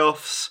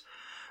playoffs.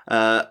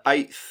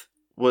 8th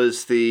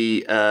was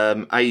the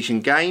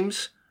Asian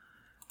Games.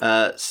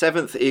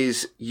 7th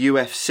is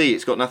UFC.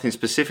 It's got nothing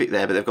specific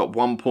there, but they've got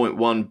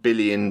 1.1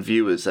 billion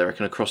viewers, they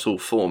reckon, across all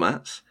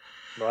formats.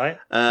 Right.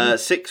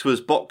 6th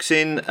was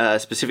boxing,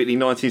 specifically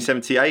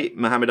 1978,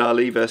 Muhammad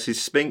Ali versus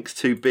Spinks,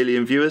 2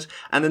 billion viewers.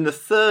 And then the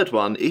third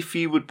one, if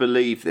you would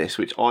believe this,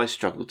 which I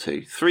struggle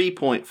to,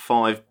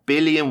 3.5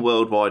 billion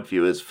worldwide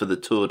viewers for the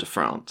Tour de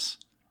France.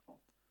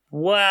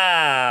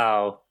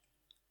 Wow.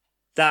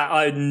 That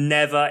I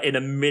never in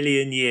a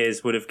million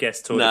years would have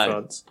guessed Tour No. de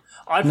France.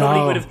 I probably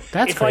No, would have,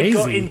 that's if I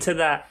got crazy. into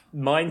that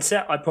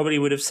mindset, I probably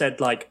would have said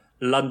like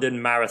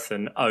London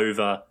Marathon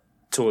over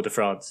Tour de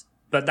France.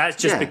 But that's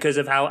just Yeah. because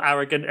of how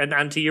arrogant and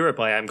anti-Europe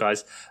I am,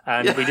 guys.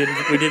 And we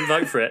didn't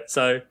vote for it.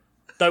 So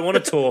don't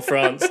want to tour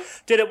France.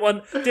 Didn't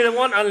want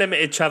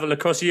unlimited travel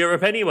across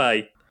Europe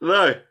anyway.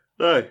 No,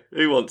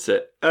 who wants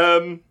it?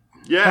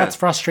 Yeah. That's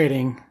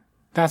frustrating.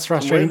 That's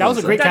frustrating. That was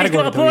a great Daddy's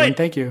category, got a though, Ian. point.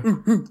 Thank you.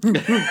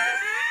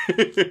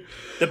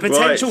 The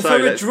potential Right, so for a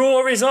let's-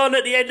 draw is on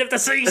at the end of the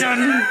season.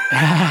 You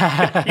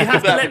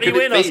have to let me Could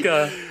it win, be-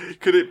 Oscar.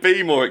 Could it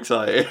be more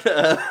exciting?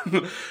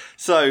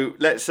 So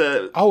let's.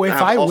 Oh, if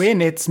have I Os-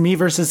 win, it's me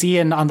versus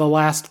Ian on the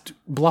last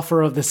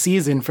bluffer of the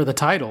season for the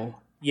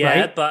title. Yeah,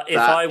 right? but if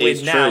That I win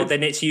is now, true.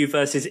 then it's you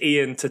versus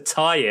Ian to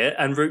tie it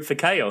and root for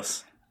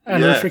chaos.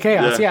 And Yeah, root for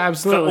chaos. yeah. Yeah,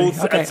 absolutely. For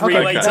all Okay, a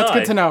three-way okay. That's tie.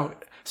 good to know.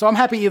 So I'm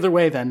happy either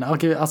way then.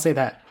 I'll say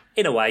that.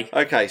 In a way.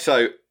 Okay,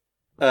 so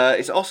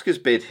it's Oscar's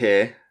bid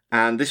here,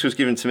 and this was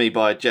given to me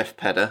by Jeff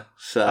Pedder.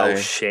 So Oh,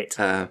 shit.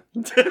 I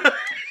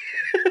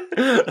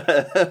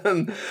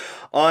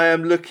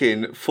am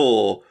looking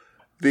for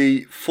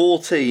the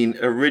 14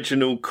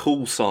 original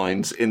call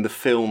signs in the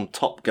film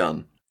Top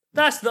Gun.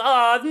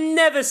 I've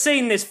never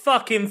seen this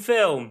fucking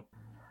film.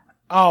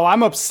 Oh,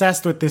 I'm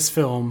obsessed with this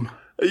film.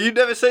 You've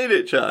never seen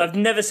it, Chuck? I've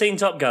never seen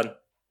Top Gun.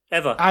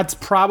 Ever. It's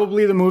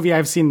probably the movie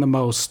I've seen the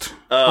most,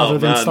 Oh other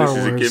than man, Star this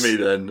Wars. is a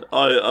gimme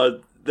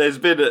then. There's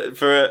been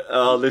for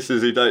our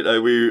listeners who don't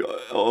know, we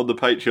on the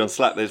Patreon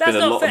Slack. There's That's been a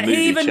not lot fair. of movie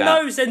He even chat.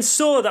 knows and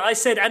saw that I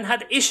said and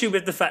had issue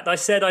with the fact I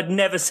said I'd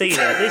never seen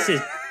it. This is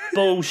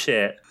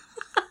bullshit.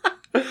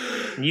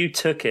 You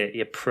took it,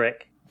 you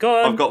prick. Go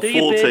on. I've got do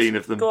your 14 bid.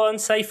 of them. Go on,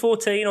 say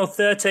 14 or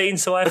 13,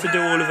 so I have to do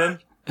all of them.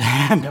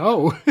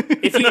 No.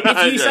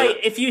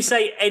 If you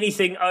say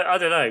anything, I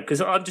don't know,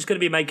 because I'm just going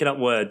to be making up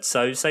words.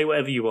 So say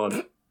whatever you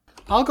want.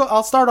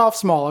 I'll start off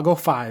small. I'll go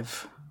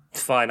 5.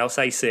 Fine, I'll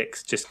say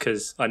 6, just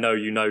because I know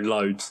you know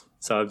loads.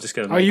 So I'm just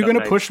going to. Are you going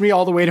to push me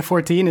all the way to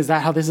 14? Is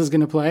that how this is going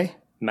to play?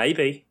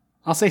 Maybe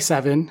I'll say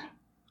 7.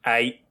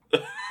 8.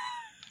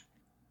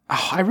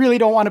 Oh, I really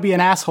don't want to be an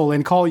asshole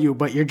and call you,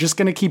 but you're just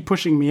going to keep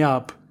pushing me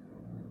up.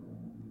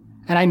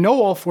 And I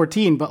know all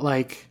 14, but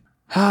like,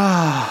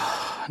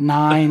 9.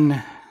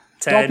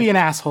 10. Don't be an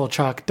asshole,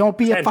 Chuck. Don't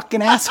be a 10.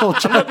 fucking asshole,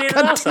 Chuck. Don't be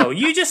an asshole.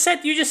 You just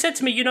said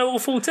to me you know all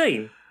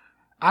 14.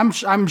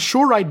 I'm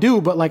sure I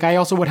do, but like I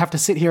also would have to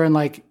sit here and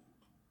like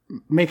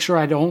make sure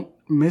I don't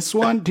miss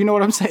one. Do you know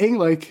what I'm saying?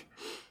 Like,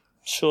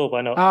 Sure,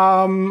 why not?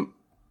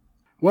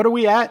 what are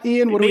we at,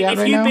 Ian? What are we at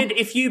right now?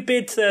 If you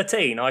bid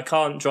 13, I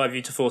can't drive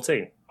you to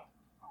 14.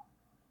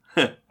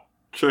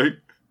 True.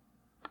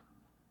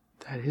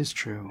 That is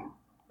true.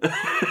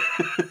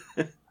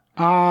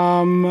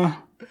 Nah,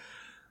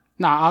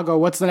 I'll go.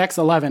 What's the next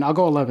 11? I'll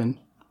go 11.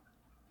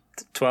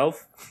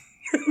 12.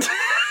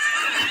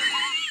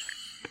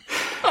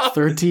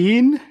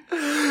 13.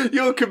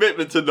 Your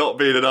commitment to not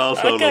being an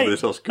arsehole on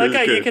this Oscar is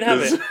good. Okay, you can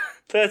have it.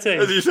 13.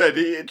 As you said,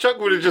 Chuck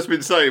would have just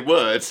been saying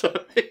words.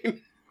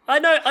 I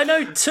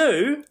know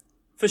 2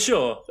 for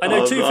sure. I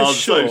know 2 for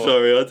sure. I'm so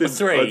sorry. I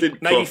three,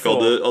 did maybe clock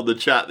 4. on the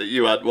chat that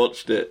you had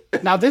watched it.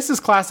 Now, this is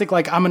classic,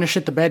 like, I'm going to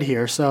shit the bed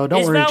here, so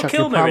don't worry, Chuck,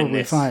 you're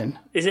probably fine.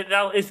 Is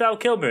Val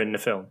Kilmer in the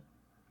film?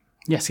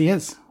 Yes, he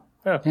is.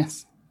 Oh.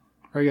 Yes.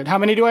 Very good. How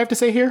many do I have to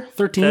say here?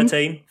 13?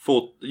 13.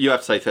 4. You have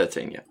to say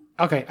 13, yeah.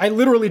 Okay, I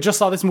literally just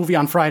saw this movie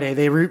on Friday.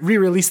 They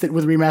re-released it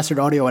with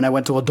remastered audio, and I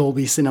went to a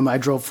Dolby Cinema. I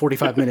drove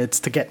 45 minutes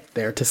to get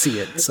there to see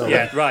it. So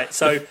yeah, right.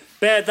 So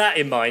bear that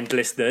in mind,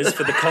 listeners,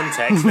 for the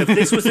context.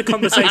 This was the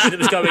conversation that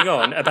was going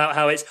on about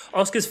how it's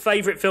Oscar's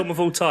favourite film of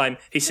all time.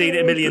 He's seen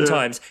it a million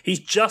times. He's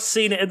just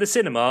seen it in the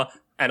cinema,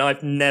 and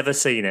I've never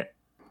seen it.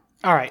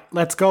 All right,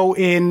 let's go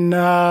in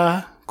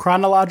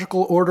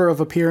chronological order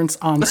of appearance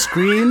on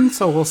screen.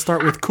 So we'll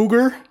start with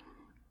Cougar.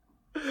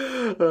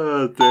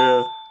 Oh,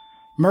 dear.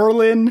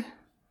 Merlin,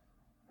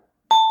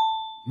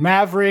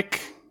 Maverick,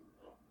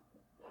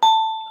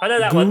 I know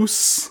that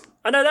Goose.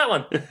 I know that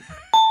one.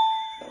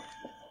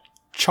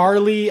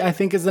 Charlie, I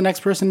think, is the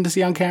next person to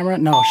see on camera.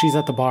 No, she's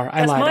at the bar.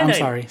 I lied. I'm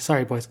sorry.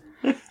 Sorry, boys.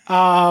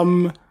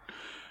 Iceman.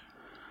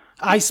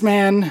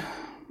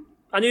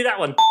 I knew that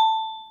one.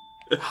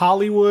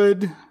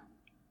 Hollywood.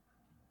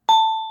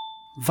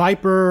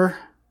 Viper.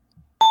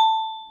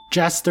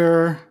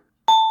 Jester.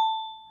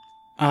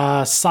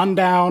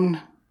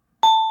 Sundown.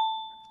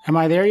 Am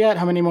I there yet?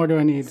 How many more do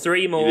I need?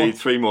 3 more. You need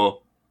 3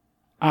 more.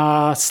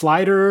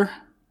 Slider.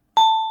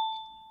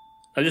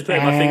 I'm just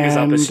putting my fingers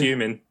up,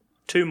 assuming.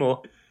 2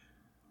 more.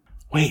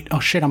 Wait, oh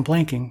shit, I'm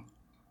blanking.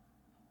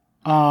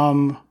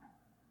 Oh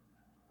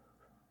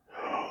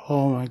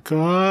my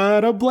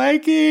god, I'm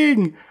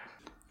blanking!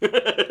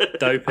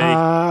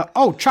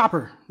 Dopey.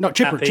 Chopper. No,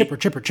 Chipper, Happy.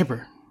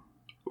 Chipper.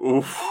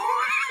 Oof.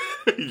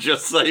 You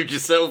just saved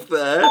yourself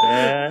there.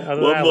 Yeah,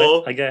 One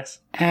more. I guess.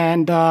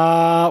 And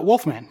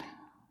Wolfman.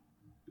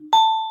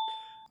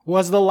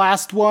 Was the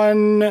last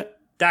one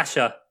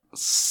Dasher.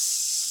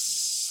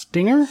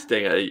 Stinger?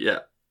 Stinger, yeah.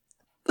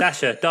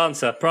 Dasher,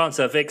 Dancer,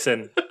 Prancer,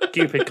 Vixen,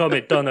 Cupid,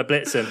 Comet, Donna,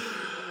 Blitzen.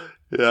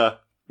 Yeah.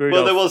 Rudolph,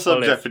 Well, there was some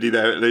Olive. jeopardy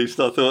there, at least,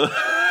 I thought.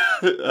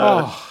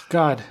 Oh,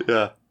 God.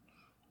 Yeah.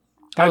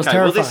 That was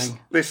terrifying.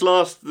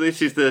 Well,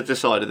 this is the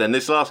decider then.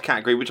 This last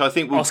category, which I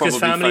think will Oscar's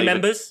probably family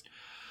members.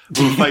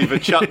 will favour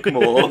Chuck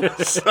more.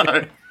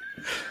 So,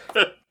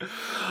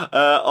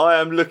 I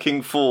am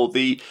looking for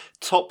the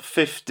top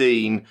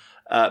 15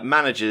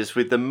 managers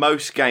with the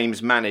most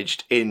games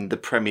managed in the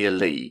Premier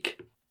League.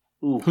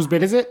 Whose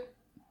bid is it?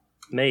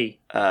 Me.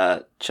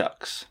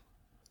 Chuck's.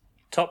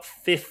 Top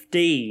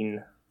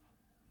 15.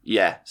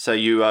 Yeah, so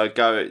you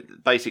go.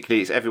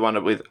 Basically, it's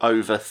everyone with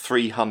over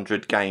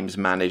 300 games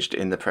managed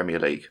in the Premier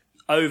League.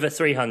 Over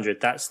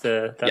 300. That's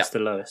the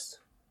lowest.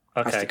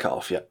 Okay. That's the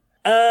cut-off, yeah.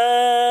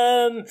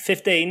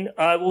 15.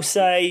 I will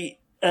say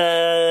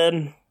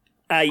 8.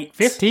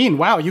 15.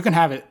 Wow, you can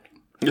have it.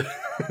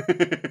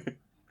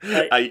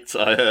 8,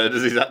 I heard,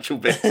 is his actual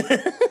bit.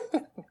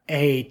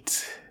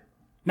 8.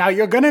 Now,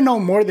 you're going to know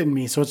more than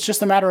me, so it's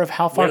just a matter of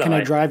how far Will can I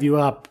I? drive you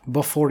up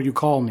before you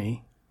call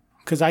me.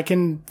 Because I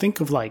can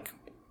think of,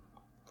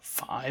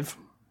 5.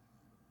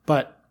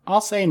 But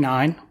I'll say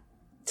 9.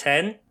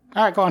 10.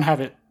 All right, go on,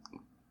 have it.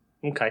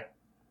 Okay.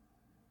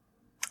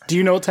 Do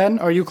you know 10?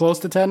 Are you close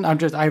to 10? I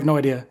have no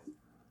idea.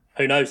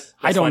 Who knows?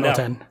 I Let's don't find know out.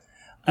 10.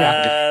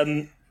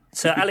 Yeah.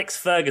 So Alex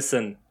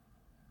Ferguson.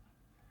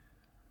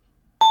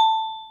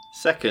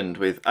 Second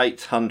with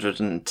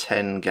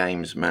 810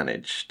 games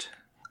managed.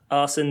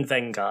 Arsene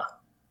Wenger.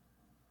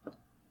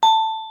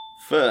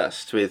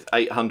 First with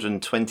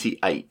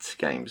 828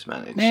 games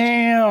managed.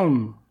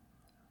 Damn.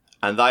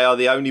 And they are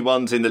the only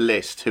ones in the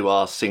list who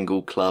are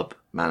single club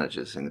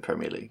managers in the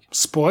Premier League.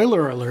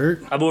 Spoiler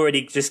alert. I'm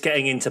already just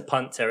getting into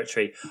punt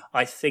territory.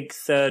 I think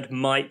third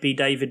might be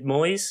David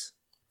Moyes.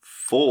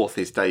 Fourth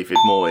is David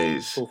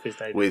Moyes. Fourth is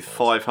David with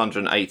Moyes.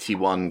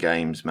 581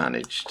 games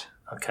managed.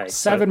 Okay.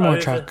 7 more,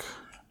 Chuck.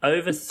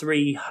 Over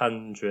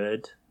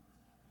 300.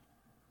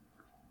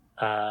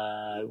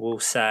 We'll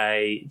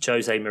say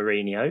Jose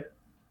Mourinho.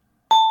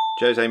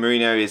 Jose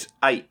Mourinho is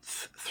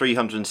 8th,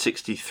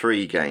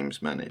 363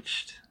 games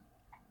managed.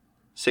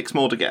 6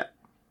 more to get.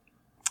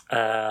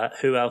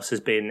 Who else has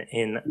been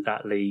in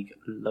that league?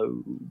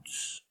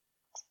 Loads.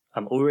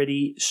 I'm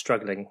already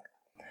struggling.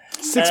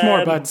 6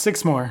 more, bud.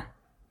 6 more.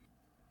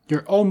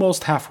 You're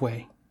almost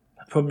halfway.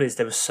 The problem is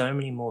there were so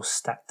many more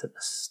stacked at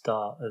the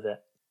start of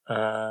it.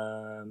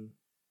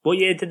 What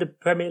year did the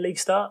Premier League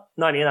start?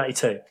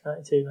 1992.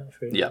 92,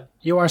 93. Yeah.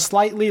 You are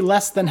slightly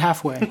less than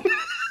halfway.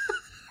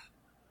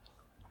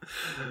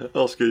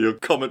 Oscar, your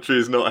commentary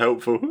is not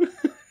helpful.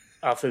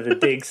 After the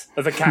digs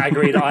of a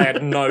category that I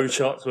had no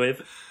shots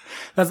with.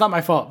 That's not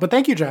my fault. But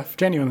thank you, Jeff.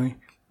 Genuinely.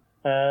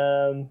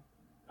 I'm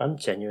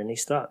genuinely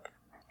stuck.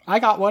 I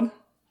got one.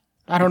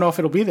 I don't know if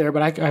it'll be there,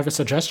 but I have a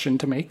suggestion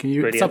to make.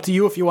 It's up to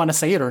you if you want to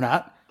say it or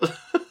not.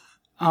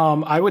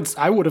 I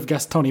would have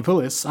guessed Tony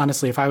Pulis,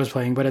 honestly, if I was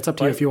playing, but it's up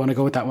to you if you want to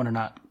go with that one or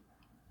not.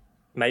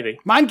 Maybe.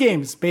 Mind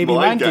games, baby.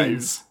 Mind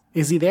games.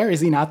 Is he there?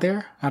 Is he not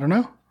there? I don't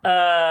know.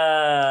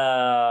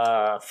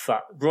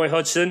 Fuck. Roy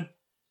Hodgson.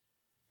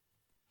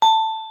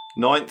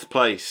 9th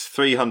place,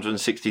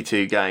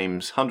 362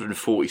 games,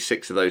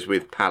 146 of those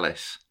with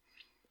Palace.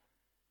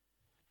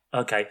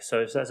 Okay,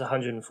 so that's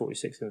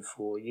 146 in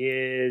 4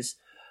 years.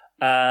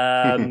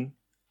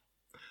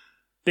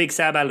 Big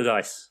Sam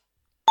Allardyce.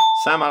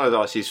 Sam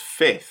Allardyce is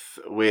 5th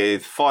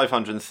with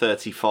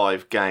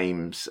 535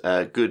 games.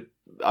 Good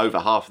over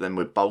half of them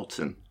with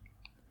Bolton.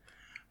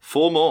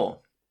 4 more.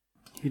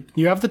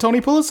 You have the Tony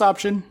Pulis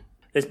option.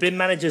 There's been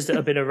managers that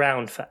have been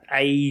around for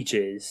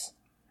ages,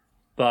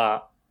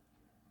 but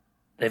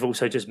they've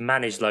also just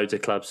managed loads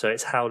of clubs, so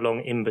it's how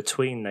long in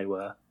between they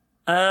were.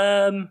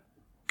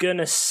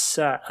 Gonna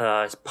say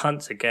it's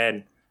punts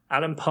again.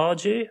 Alan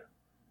Pardew?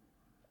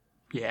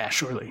 Yeah,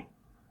 surely.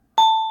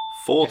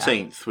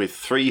 14th with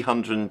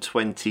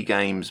 320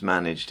 games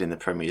managed in the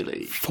Premier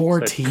League.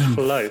 14. So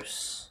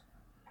close.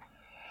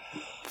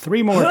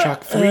 3 more,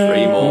 Chuck.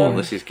 3 more.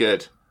 This is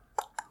good.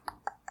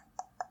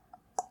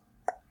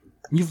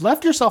 You've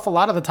left yourself a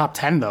lot of the top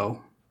 10,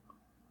 though.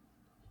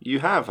 You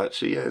have,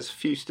 actually. Yeah, there's a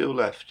few still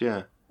left,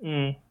 yeah.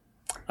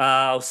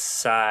 I'll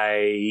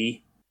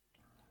say...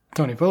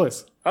 Tony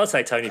Pulis. I'll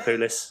say Tony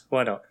Pulis.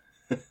 Why not?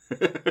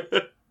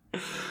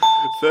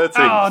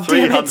 13th,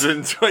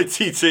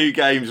 322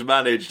 games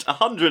managed.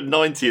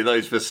 190 of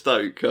those for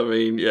Stoke. I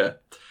mean, yeah.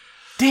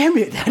 Damn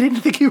it. I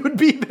didn't think he would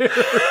be there.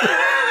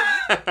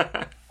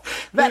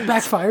 That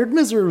backfired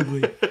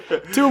miserably.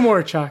 2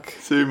 more, Chuck.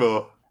 2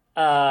 more.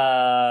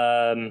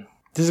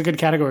 This is a good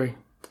category.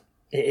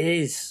 It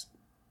is.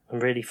 I'm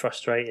really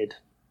frustrated.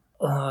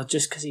 Oh,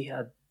 just because he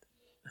had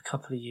a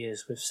couple of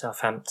years with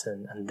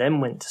Southampton and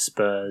then went to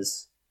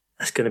Spurs,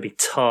 that's going to be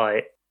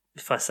tight.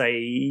 If I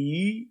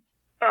say...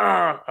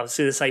 I was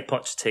going to say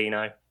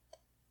Pochettino.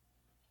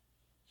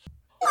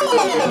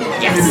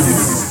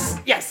 Yes!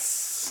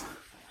 Yes!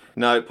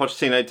 No,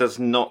 Pochettino does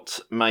not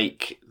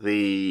make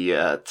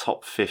the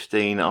top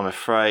 15, I'm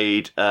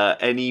afraid.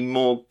 Any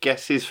more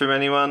guesses from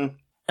anyone?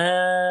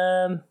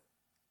 Kevin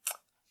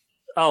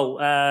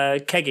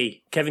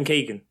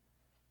Keegan.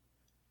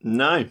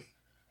 No.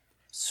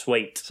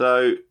 Sweet.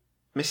 So,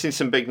 missing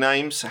some big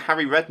names.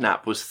 Harry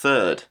Redknapp was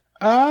 3rd.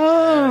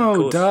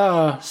 Oh,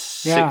 duh.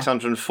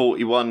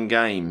 641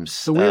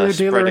 games. The wheeler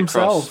dealer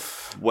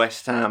himself.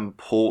 West Ham,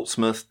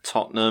 Portsmouth,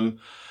 Tottenham.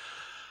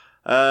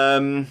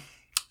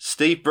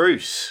 Steve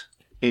Bruce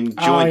in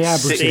joint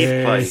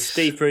 6th place.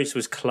 Steve Bruce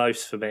was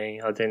close for me.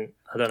 I don't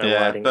know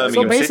why I didn't.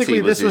 So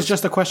basically, this was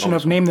just a question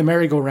of name the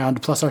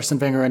merry-go-round plus Arsene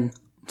Wenger and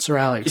Sir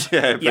Alex.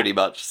 Yeah, pretty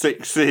much.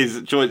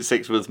 Joint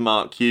 6 was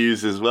Mark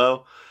Hughes as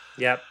well.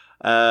 Yep.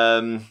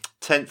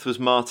 10th was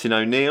Martin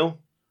O'Neill.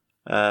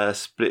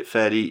 Split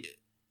fairly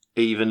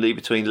evenly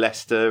between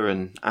Leicester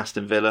and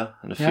Aston Villa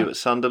and a few at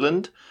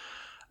Sunderland.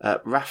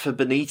 Rafa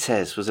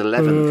Benitez was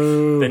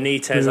 11th.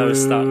 Benitez, I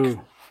was stuck.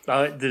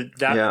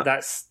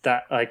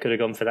 I could have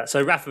gone for that.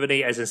 So Rafa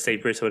Benitez and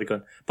Steve Bruce would have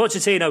gone.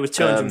 Pochettino was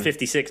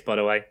 256, by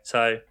the way.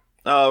 So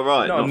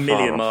not a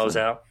million miles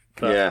out.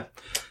 But. Yeah.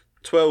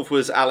 12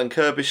 was Alan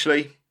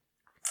Kirbishley.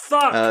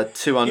 Fuck.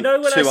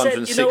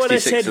 266 you know what I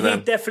said? of them.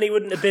 He definitely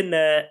wouldn't have been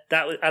there.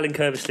 That was Alan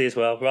Kirbishley as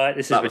well, right?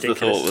 This is that ridiculous.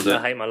 Was the thought, was it?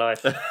 I hate my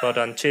life. Well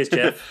done. Cheers,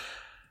 Jeff.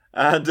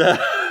 And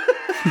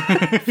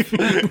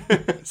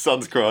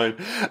son's crying.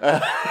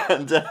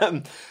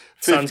 And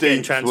son's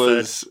getting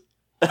transferred.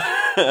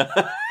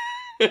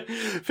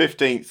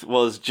 15th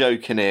was Joe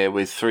Kinnear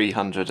with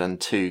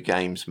 302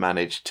 games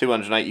managed.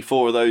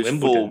 284 of those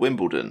for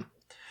Wimbledon.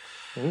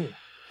 Ooh.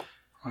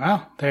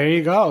 Wow, there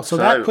you go. So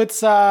that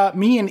puts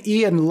me and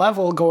Ian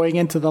level going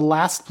into the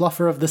last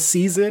bluffer of the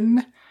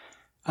season.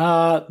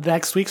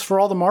 Next week's For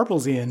All the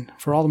Marbles, Ian.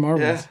 For All the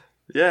Marbles.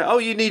 Yeah. Oh,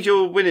 you need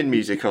your winning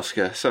music,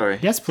 Oscar. Sorry.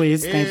 Yes,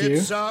 please. Thank you.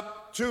 It's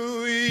up to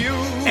you.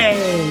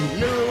 Hey.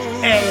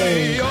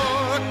 New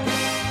York.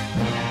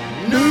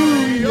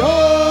 New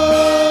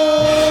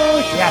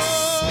York.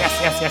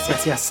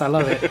 Yes. I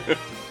love it.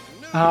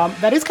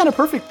 That is kind of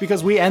perfect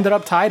because we ended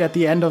up tied at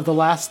the end of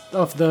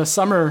the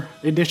summer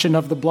edition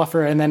of the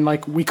Bluffer, and then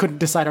we couldn't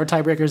decide our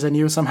tiebreakers, and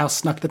you somehow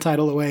snuck the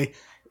title away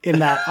in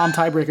that on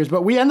tiebreakers.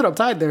 But we ended up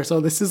tied there,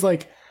 so this is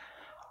like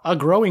a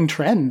growing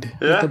trend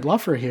with the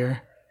Bluffer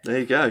here. There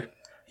you go.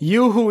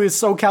 You who is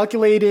so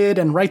calculated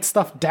and writes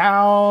stuff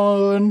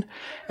down,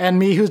 and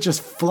me who's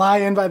just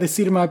flying by the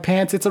seat of my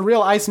pants. It's a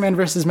real Iceman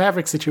versus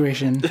Maverick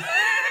situation.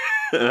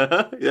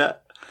 Yeah.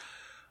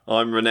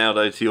 I'm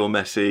Ronaldo to your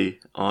Messi.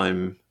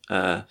 I'm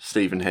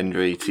Stephen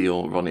Hendry to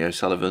your Ronnie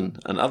O'Sullivan,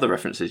 and other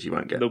references you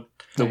won't get.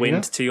 The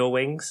wind to your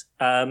wings.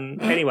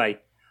 Anyway,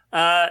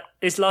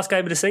 it's last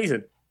game of the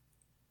season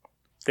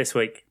this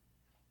week.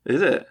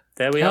 Is it?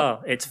 There we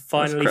are. It's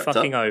finally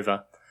fucking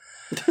over.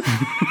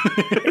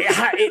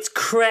 It's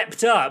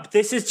crept up.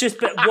 This is just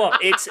what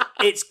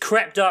it's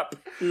crept up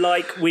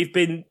like we've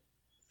been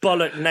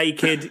bollock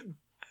naked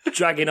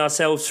dragging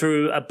ourselves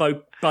through a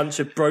bunch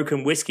of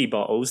broken whiskey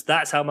bottles.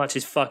 That's how much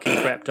it's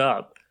fucking crept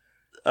up.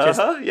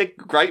 Yeah,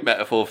 great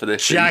metaphor for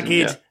this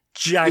season,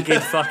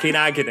 jagged fucking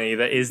agony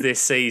that is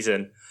this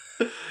season.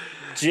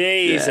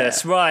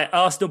 Jesus. Yeah. Right,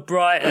 Arsenal,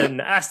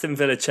 Brighton, Aston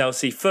Villa,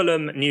 Chelsea,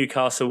 Fulham,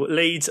 Newcastle,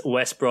 Leeds,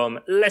 West Brom,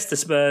 Leicester,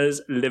 Spurs,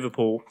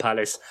 Liverpool,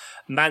 Palace,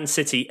 Man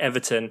City,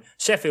 Everton,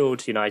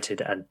 Sheffield United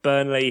and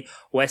Burnley,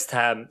 West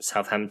Ham,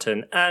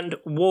 Southampton and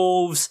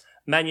Wolves.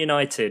 Man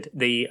United,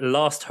 the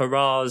last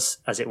hurrahs,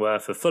 as it were,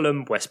 for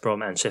Fulham, West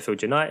Brom and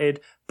Sheffield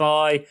United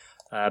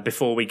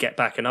before we get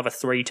back another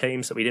 3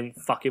 teams that we didn't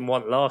fucking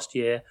want last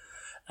year.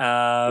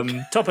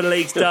 Top of the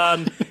league's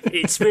done.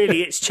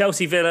 It's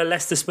Chelsea, Villa,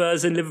 Leicester,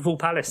 Spurs, and Liverpool,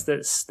 Palace.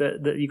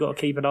 That you got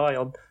to keep an eye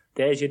on.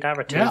 There's your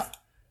narrative.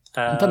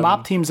 Yeah. The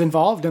mop team's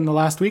involved in the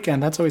last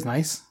weekend. That's always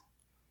nice.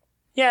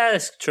 Yeah,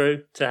 that's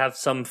true. To have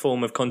some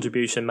form of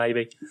contribution,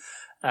 maybe.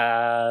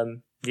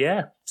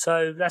 Yeah.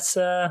 So that's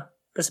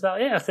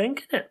about it, I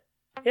think, isn't it?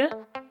 Yeah.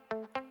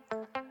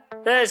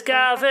 There's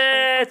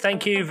Gavin.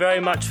 Thank you very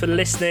much for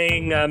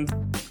listening.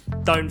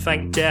 Don't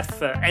thank Jeff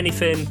for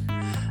anything.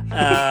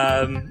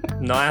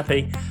 Not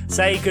happy.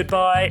 Say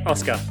goodbye,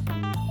 Oscar.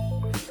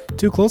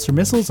 Too close for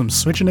missiles, I'm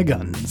switching to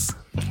guns.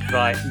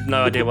 Right,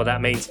 no idea what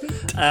that means.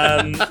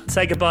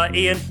 Say goodbye,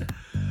 Ian.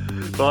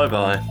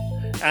 Bye-bye.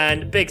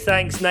 And big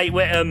thanks, Nate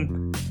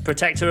Whittam,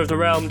 protector of the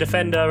realm,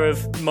 defender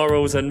of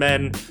morals and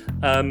men,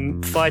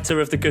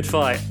 fighter of the good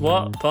fight.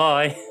 What?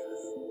 Bye.